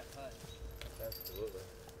luck for that putt. Absolutely.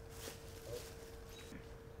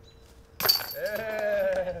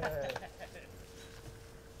 Hey!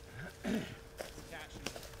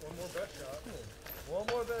 One more best shot. One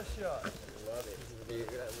more best shot. Love it. Dude,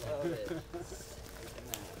 I love it.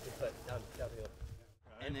 Downhill.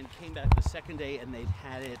 And then came back the second day and they'd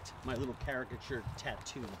had it, my little caricature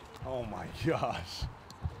tattooed. Oh my gosh.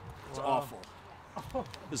 It's awful. It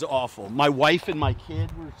was awful. My wife and my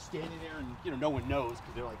kid were standing there and no one knows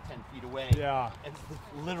because they're like 10 feet away. Yeah. And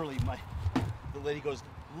literally the lady goes,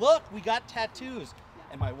 look, we got tattoos.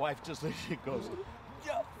 And my wife just literally goes,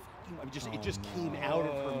 yeah. It just came out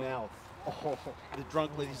of her mouth. Oh, the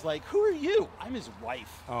drunk lady's like, who are you? I'm his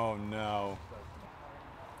wife. Oh no.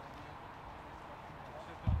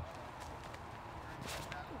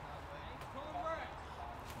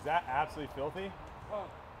 Is that absolutely filthy? Oh.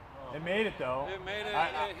 It made it though. It made it.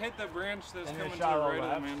 It hit the branch that's and coming it to shot the all right of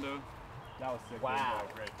left. the Mando. That was sick. Wow.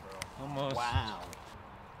 Great throw. Almost. Wow.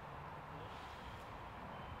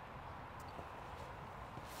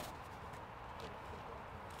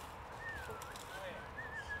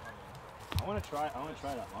 I want to try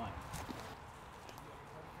that line.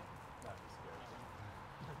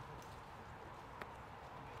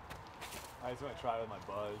 I just want to try it with my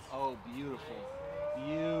buzz. Oh, beautiful.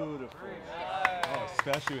 Beautiful. Oh,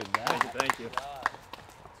 especially with that. Thank you.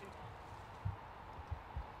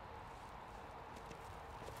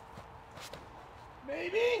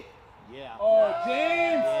 Maybe? Yeah. Oh,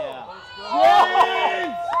 James! Yeah.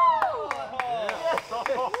 James!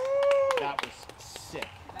 That was sick.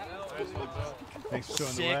 Thanks for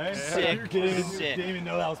showing Sick, the way. sick, Didn't even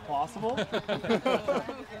know that was possible.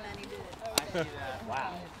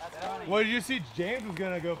 Wow. Well, you see, James was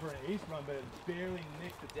gonna go for an ace run, but it barely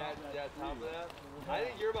nicked the top. Top of that? I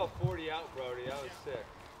think you're about 40 out, Brodie. That was sick.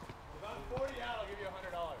 If I'm 40 out, I'll give you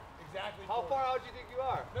 $100. exactly. How far out do you think you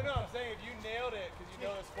are? No, I'm saying if you nailed it because you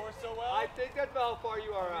know this course so well. I think that's about how far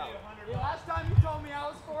you are out. Yeah, last time you told me I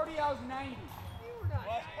was 40, I was 90. You were not.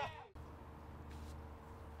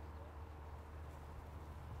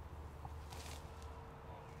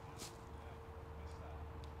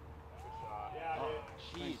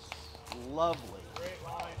 Jeez, lovely. Great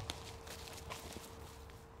line.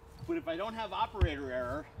 But if I don't have operator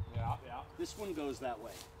error, Yeah. this one goes that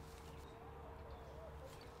way.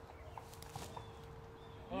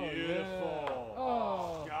 Beautiful.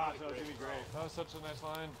 Oh. Gosh, that was gonna be great. That was such a nice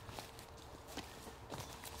line.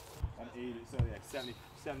 I'm 80, so yeah, 70,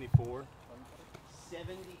 74.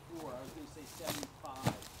 74. I was going to say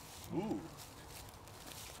 75. Ooh.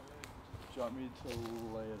 Do you want me to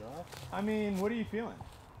lay it off? I mean, what are you feeling?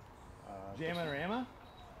 Jam-and-rama?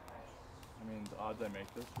 I mean, the odds I make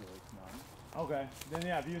this really come on. Okay. Then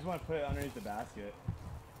yeah, if you just want to put it underneath the basket.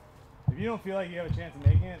 If you don't feel like you have a chance of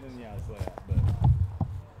making it, then yeah, let's lay it. But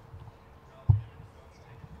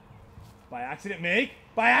by accident make?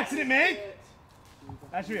 By accident make?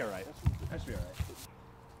 That should be alright. That should be alright.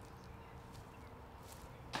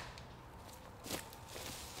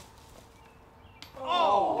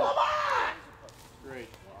 Oh, come on! Great.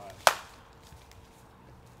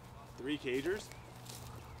 3 cagers.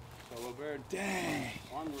 Solo bird. Dang.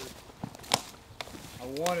 Onward. I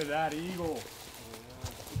wanted that eagle.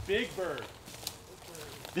 Big bird.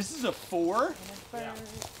 This is a 4? Yeah.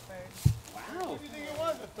 Wow. What do you think it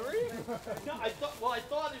was? A 3? No, I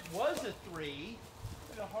thought it was a 3.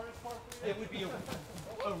 The hardest part for you? It would be a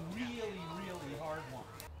really, really hard one.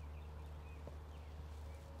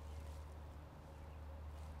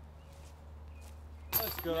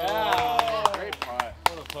 Let's go. Yeah. Great putt.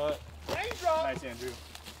 What a putt. Nice, Andrew.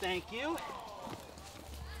 Thank you.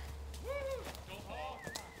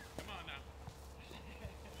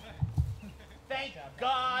 Thank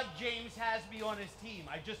God James has me on his team.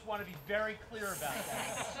 I just want to be very clear about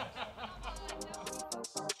that.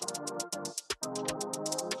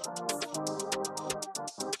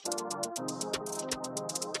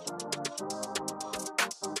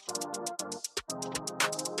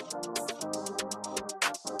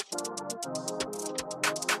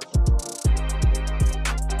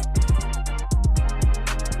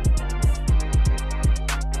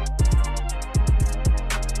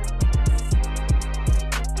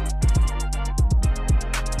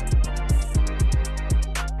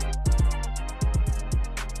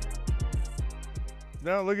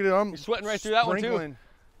 No, look at it. I'm You're sweating right through that one, too.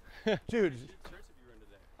 Dude,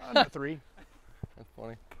 I'm a 3. That's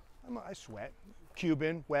funny. I sweat.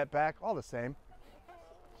 Cuban, wetback, all the same.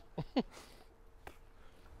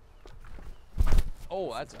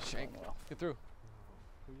 Oh, that's a shank. Get through.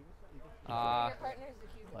 Yeah,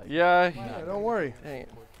 Yeah. don't worry. Dang it.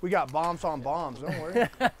 We got bombs on bombs. Don't worry.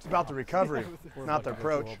 It's about the recovery, not the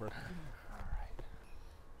approach. No.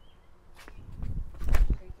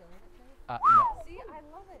 See, I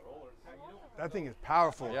love it. That thing is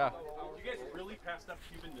powerful. Yeah. You guys really passed up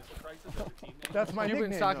Cuban Missile Crisis as a team name? That's my Cuban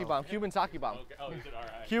nickname, sake though. bomb. Cuban sake bomb. Okay. Oh, is it? All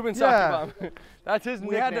right. Cuban sake Yeah. bomb. That's his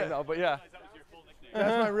We had nickname, to- though. But yeah.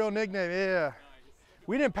 That's my real nickname. Yeah.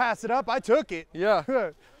 We didn't pass it up. I took it. Yeah.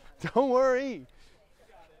 Don't worry.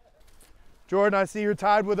 Jordan, I see you're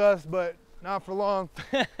tied with us, but not for long.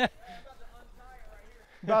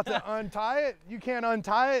 About to untie it? You can't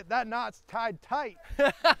untie it. That knot's tied tight.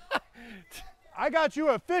 I got you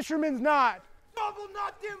a fisherman's knot. Double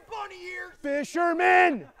knot them bunny ears!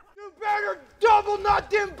 Fisherman! You better double knot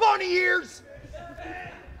them bunny ears!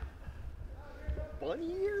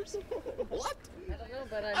 Bunny ears? What? I don't know,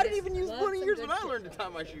 but I didn't even use bunny ears when I learned to tie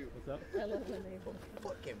my shoe. What's up? I love the name.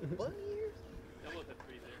 Fucking bunny ears?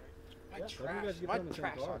 My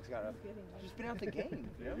trash socks got up. Just been out the game,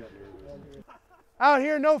 you know? Out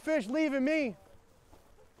here, no fish leaving me.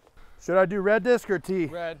 Should I do red disc or T?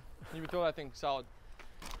 Red. You throw that thing solid.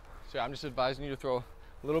 So yeah, I'm just advising you to throw a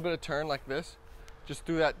little bit of turn like this, just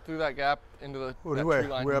through that gap into the What, that wait, tree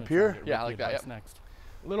line. we're up here? Yeah, like that. That's Yep. next.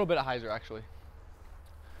 A little bit of hyzer actually.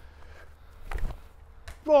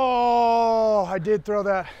 Oh, I did throw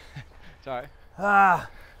that. It's all right. Ah.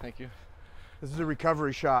 Thank you. This is a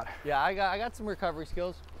recovery shot. Yeah, I got some recovery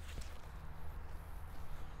skills.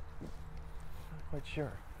 Not quite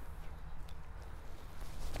sure.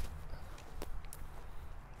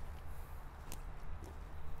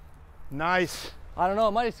 Nice. I don't know.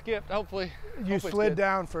 It might have skipped. Hopefully. You Hopefully slid it's good.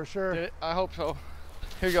 down for sure. Did it? I hope so.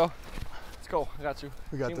 Here you go. Let's go. I got you.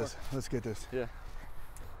 We got Teamwork. this. Let's get this. Yeah.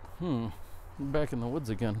 I'm back in the woods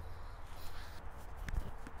again.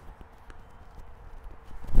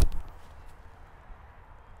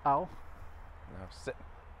 Ow. Now sit.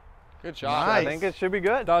 Good shot. Nice. I think it should be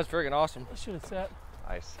good. That was freaking awesome. I should have sat.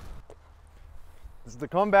 Nice. This is the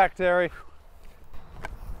comeback, Terry.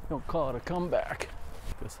 Don't call it a comeback.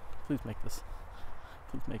 Please make this.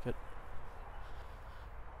 Please make it.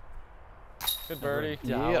 Good birdie.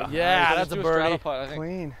 Yeah, yeah, that's a birdie. Putt, I think.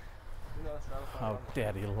 Clean. Oh,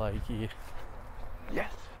 daddy likey.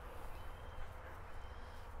 Yes.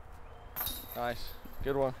 Nice.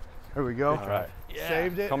 Good one. Here we go. Good try. Yeah.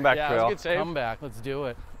 Saved it. Comeback Yeah, trail. good save. Comeback. Let's do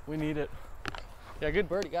it. We need it. Yeah, good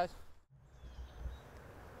birdie, guys.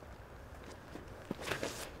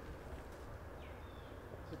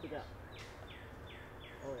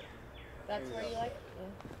 That's where you like?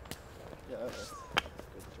 Yeah, that's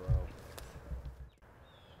good throw.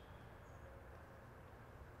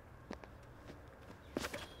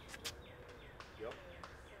 Yep.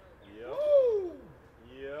 Yep. Woo!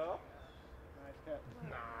 Yep. Nice cut.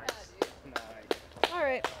 Nice. Nice. All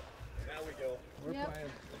right. Now we go. We're Yep.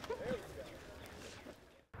 playing. There we go.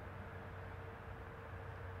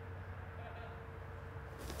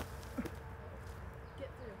 Get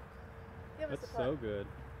through. Give us That's a putt. so good.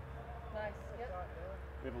 Nice. Yep.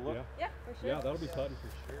 We have a look? Yeah, for sure. Yeah, that'll be putting for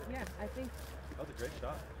sure. Yeah, I think. That was a great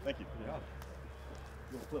shot. Thank you. Yeah.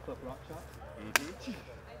 Little flip up rock shot. Mm-hmm.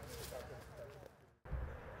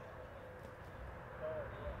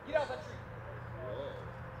 Get out that tree.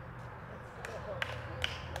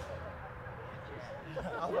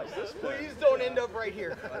 Please don't end up right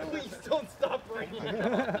here. Please don't stop right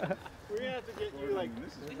here. We're gonna have to get you like.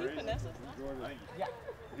 Did he finesse us? Yeah.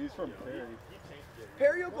 He's from Perry.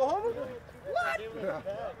 Perry, Oklahoma? What?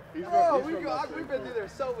 He's Oh, from we've been through there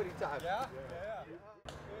so many times. Yeah?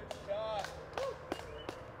 Good shot.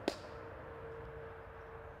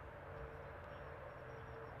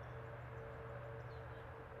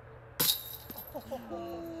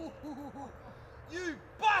 You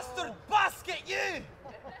bastard basket, you!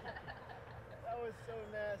 That was so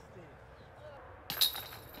nasty.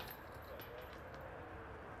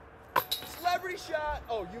 Celebrity shot.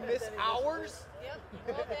 Oh, you missed ours? Yep.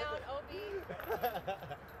 Roll down, OB.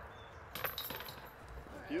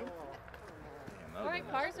 You? All right,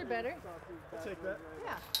 cars are better. I'll take that.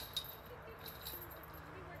 Yeah.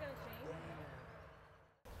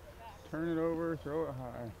 Turn it over, throw it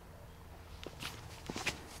high.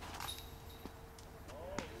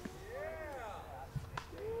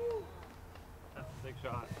 That's a big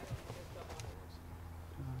shot.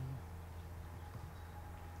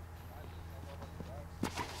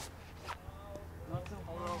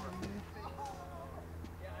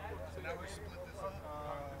 So now we split this up.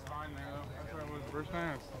 It's fine there though. That's what it was the first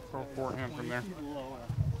time. It's a little forehand from there.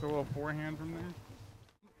 It's a little forehand from there.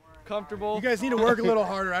 Comfortable. You guys need to work a little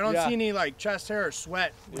harder. I don't Yeah. see any like chest hair or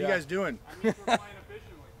sweat. What are you guys doing?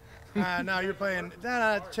 No, you're playing.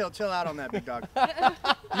 Nah, chill out on that, big dog.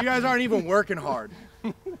 You guys aren't even working hard.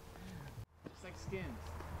 It's like skins.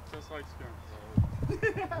 Just like skins.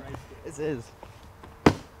 This is.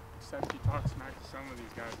 Except you talk smack to some of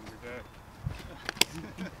these guys in your day.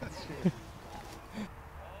 That's true.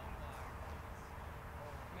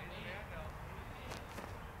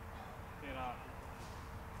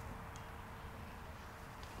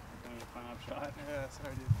 Shot. Yeah, that's what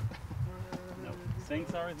I did. Nope. Saying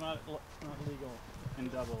sorry is not legal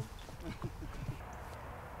and doubled.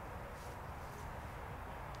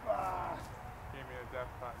 Gave me a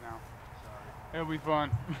death putt now. It'll be fun.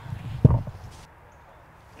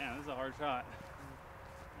 Yeah, this is a hard shot.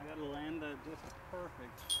 I gotta land that just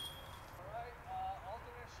perfect. Alright,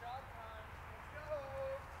 alternate shot time. Let's go.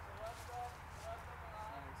 Left up,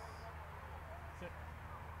 Sit.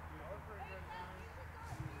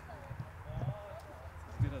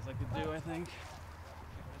 As good as I could do, I think.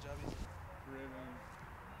 Good job, driven.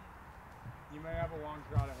 You may have a long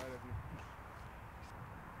shot ahead of you.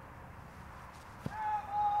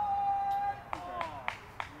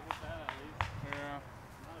 Yeah.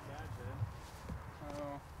 Not a bad bid.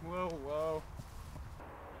 Oh, whoa, whoa.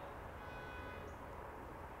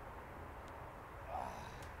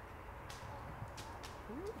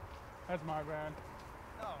 That's my bad.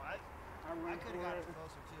 No, I could have got it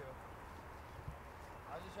closer too.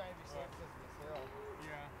 I was just trying to be safe because of this hill.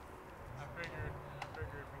 Yeah, I figured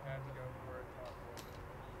we had to go for it.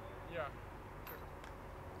 Yeah, sure.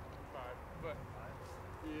 5, but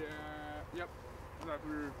yeah, yep. That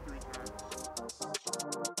through 3 times.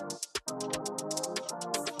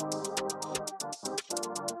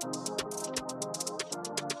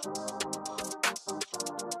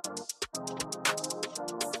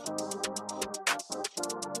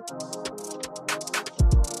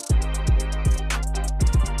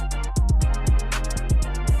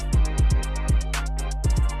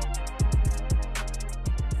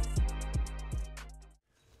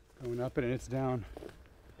 up and it's down.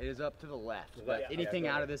 It is up to the left, but anything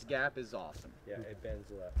out of this gap is awesome. Yeah, it bends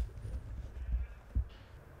left.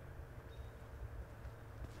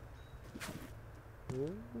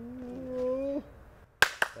 Ooh.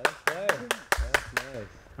 That's fair. That's nice.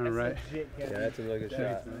 All right. Yeah, that's a really good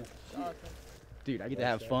shot. Dude, I get to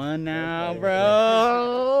have fun now,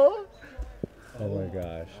 bro. Oh my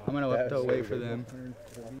gosh. I'm gonna That throw was away so for good. them.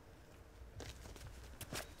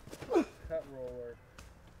 Cut roller.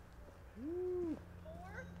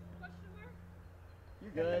 You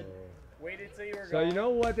good? Waited till you were So gone. you know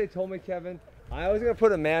what they told me, Kevin? I was gonna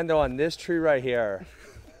put a Mando on this tree right here.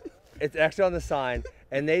 It's actually on the sign,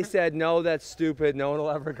 and they said, no, that's stupid. No one will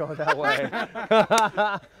ever go that way.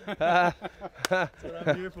 That's what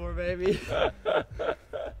I'm here for, baby.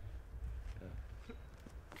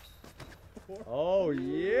 Oh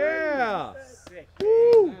yeah! Sick.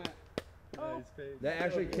 Woo! Oh. That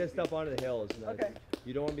actually kissed up onto the hills. Okay.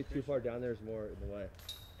 You don't want to be too far down. There's more in the way.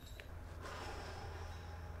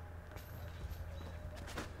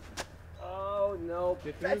 Oh no!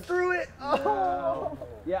 I threw it. Oh.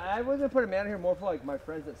 Yeah, I was gonna put a man here more for like my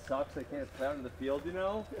friends that suck, so they can't play out in the field, you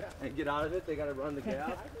know, and get out of it. They gotta run the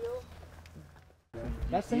gap.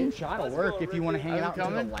 That same shot will work if you want to hang out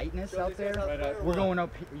into the lightness out there. We're going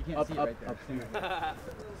up here. You can't see it right there.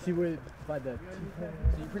 See where by the. So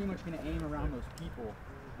you're pretty much going to aim around those people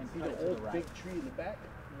and see the old big tree in the back.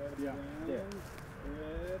 Yeah. There.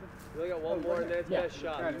 We only got one more, and then it's best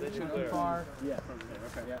shot. Right. Then Too you're far. Yeah.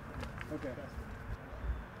 Okay. Yeah. Okay.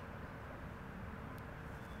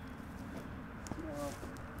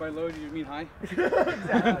 By low, do you mean high?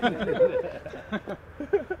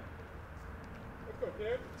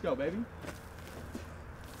 Let's go, baby.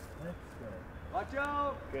 Watch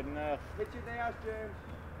out! Good enough. Hit you in the ass, James.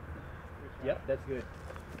 Yep, that's good.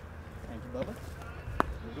 Thank you, Bubba.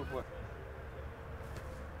 Go for it.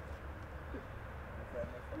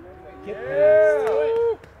 Get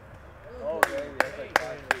Oh, baby, that's like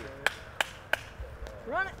 5 feet.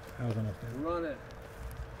 Run it. That was enough. Run it.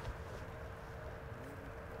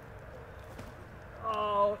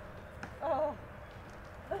 Oh. Oh.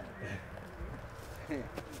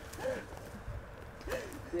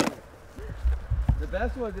 The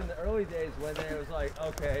best was in the early days when it was like,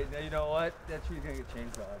 okay, now you know what? That tree's gonna get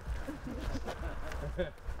chainsawed.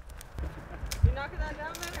 You knocking that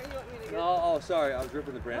down, man, or you want me to get it? Oh, sorry, I was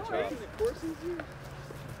ripping the branch No, off. of course it's you.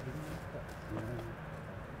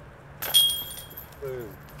 Boom.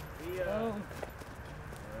 The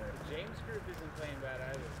James group isn't playing bad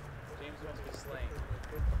either. James wants to be slain.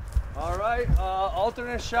 All right,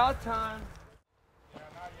 alternate shot time. Yeah,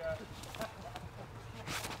 not yet.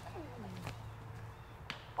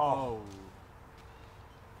 Oh.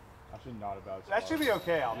 Actually not about That should be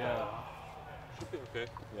okay out there. Yeah. Should be okay.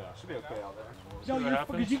 Yeah. Should be okay out there. No, you're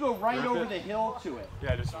because you go right over the hill to it.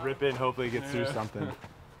 Yeah, just rip it, hopefully it gets through something. Alright,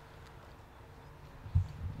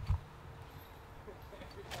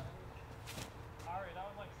 that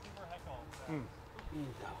was like super heckle.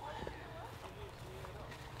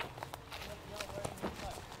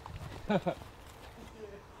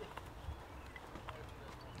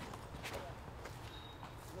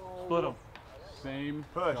 Split them. Same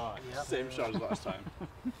Push. shot. Yep. Same shot as last time.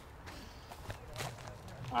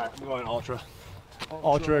 All right, I'm going ultra.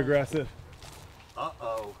 Ultra aggressive.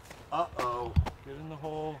 Uh-oh. Uh-oh. Get in the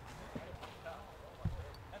hole.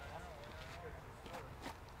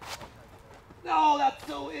 No, that's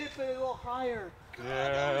so it, but a little higher. God,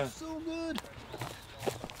 that was so good.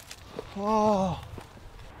 Oh.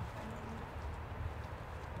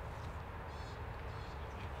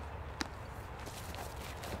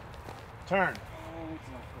 Turn.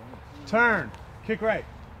 Turn. Kick right.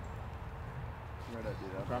 Where'd I do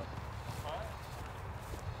that? Okay.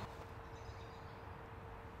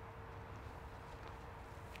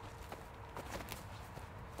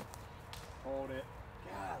 Hold it.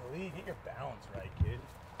 Golly, get your balance right, kid.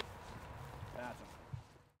 That's a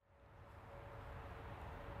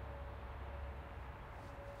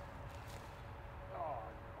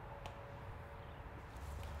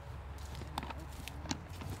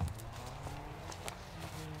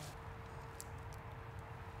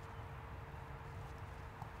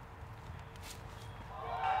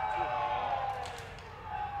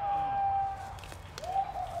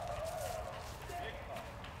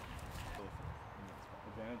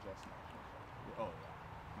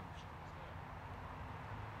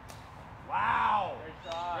Wow! Great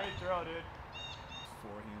shot. Great throw, dude.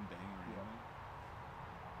 forehand banger. Yeah.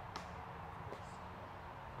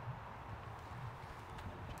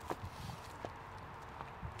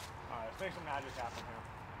 Alright, let's make some magic happen here.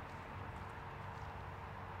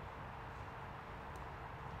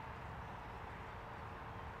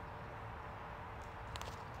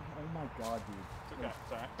 my God, dude. It's okay.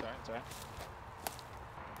 It's alright. It's alright. It's alright.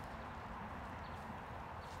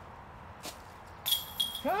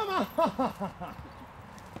 Come on!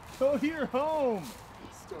 Go to your home!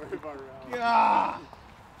 Story of our round. Yeah!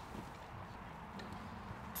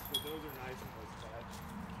 So those are nice and those bad.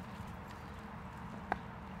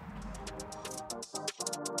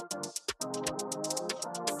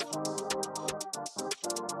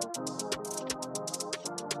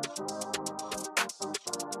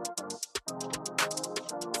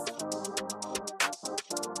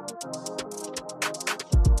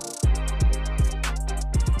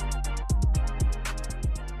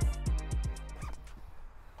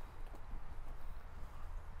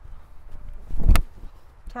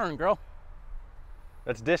 Turn, girl.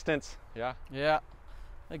 That's distance. Yeah. Yeah.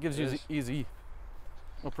 That gives you It is. easy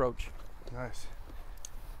approach. Nice.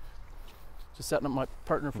 Just setting up my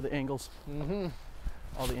partner for the angles. Mm-hmm.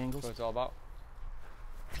 All the angles. That's what it's all about.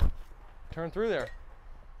 Turn through there.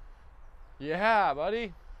 Yeah,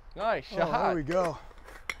 buddy. Nice shot. Oh, there we go.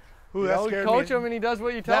 Ooh, You that know, scared coach me. him and he does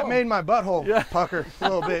what you tell That him. made my butthole pucker a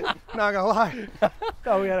little bit. Not gonna lie.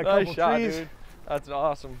 Thought we had a couple Nice shot, trees. dude. That's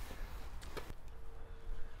awesome.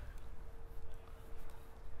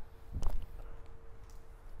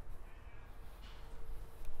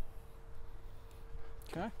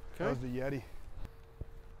 Okay. That was the Yeti.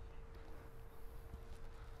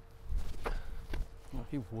 No,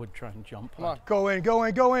 he would try and jump. Come on. Go in, go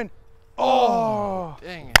in, go in. Oh,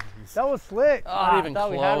 dang it. That was slick. Not even I thought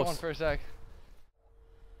close. we had one for a sec.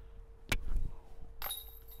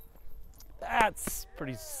 That's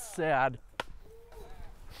pretty sad.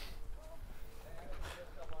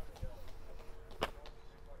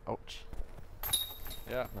 Ouch.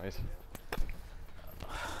 Yeah, nice.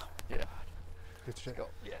 Yeah. Good shit. Go.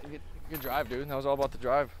 Yeah, good drive, dude. That was all about the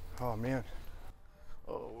drive. Oh, man.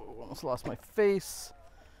 Oh, almost lost my face.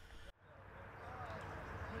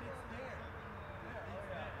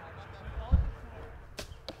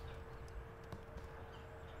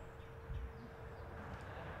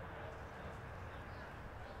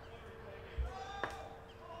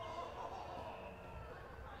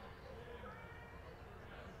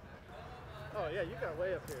 Oh, yeah, you got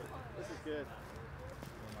way up here. This is good.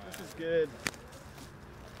 This is good.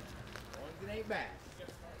 It ain't bad.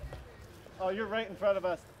 Oh, you're right in front of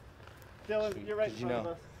us. Dylan, you're right in You front know,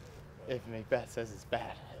 of us. if McBeth says it's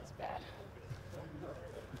bad, it's bad.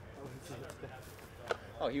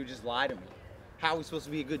 Oh, he would just lie to me. How are we supposed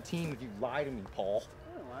to be a good team if you lie to me, Paul?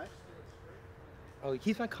 I don't lie. Oh, he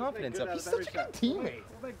keeps my confidence good up. out He's of every such a good shot. teammate.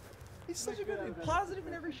 We'll make He's such a good out good, of every positive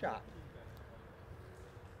in every shot.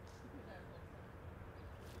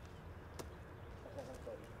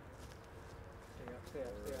 Stay up, stay up,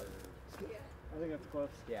 stay up. I think that's close.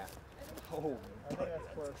 Yeah. Oh, I think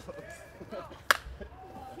that's close.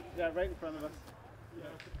 Yeah, right in front of us.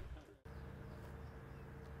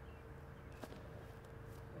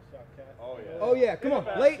 Oh, yeah. Oh, yeah. Come on.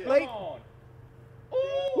 Late, late.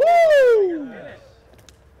 Woo!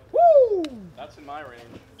 Woo! That's in my range.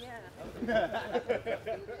 Yeah.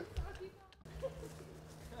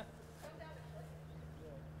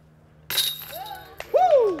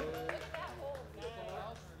 Woo!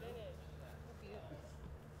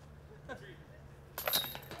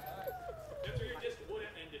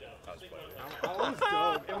 I was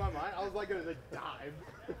dope. In my mind, I was like gonna dive.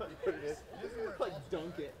 Like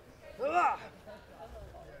dunk it. Ah!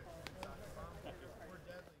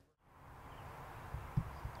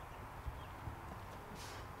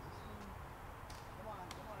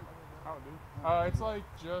 Oh, dude. It's like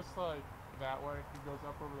just like that way. He goes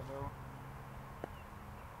up over the hill.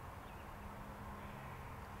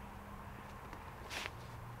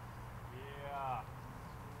 Yeah.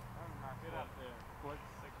 Get up there. Foot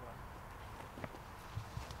 6 left.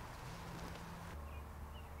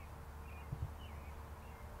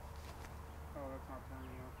 Oh, that's not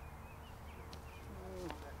turning enough.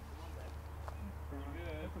 Pretty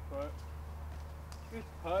good. That's a putt. Just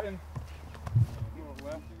putting. A little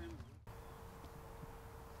left.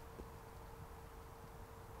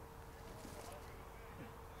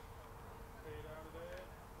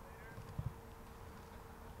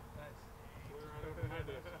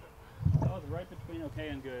 That was right between okay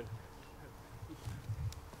and good.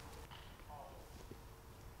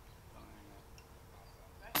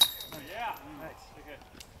 Oh, yeah. Nice. Okay.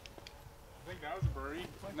 I think that was a birdie.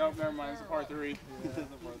 Nope, never mind. It's a par 3. It's a par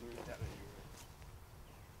 3.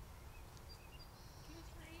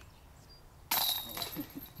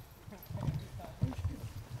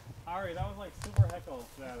 Ari, that was like super heckle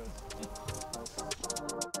status.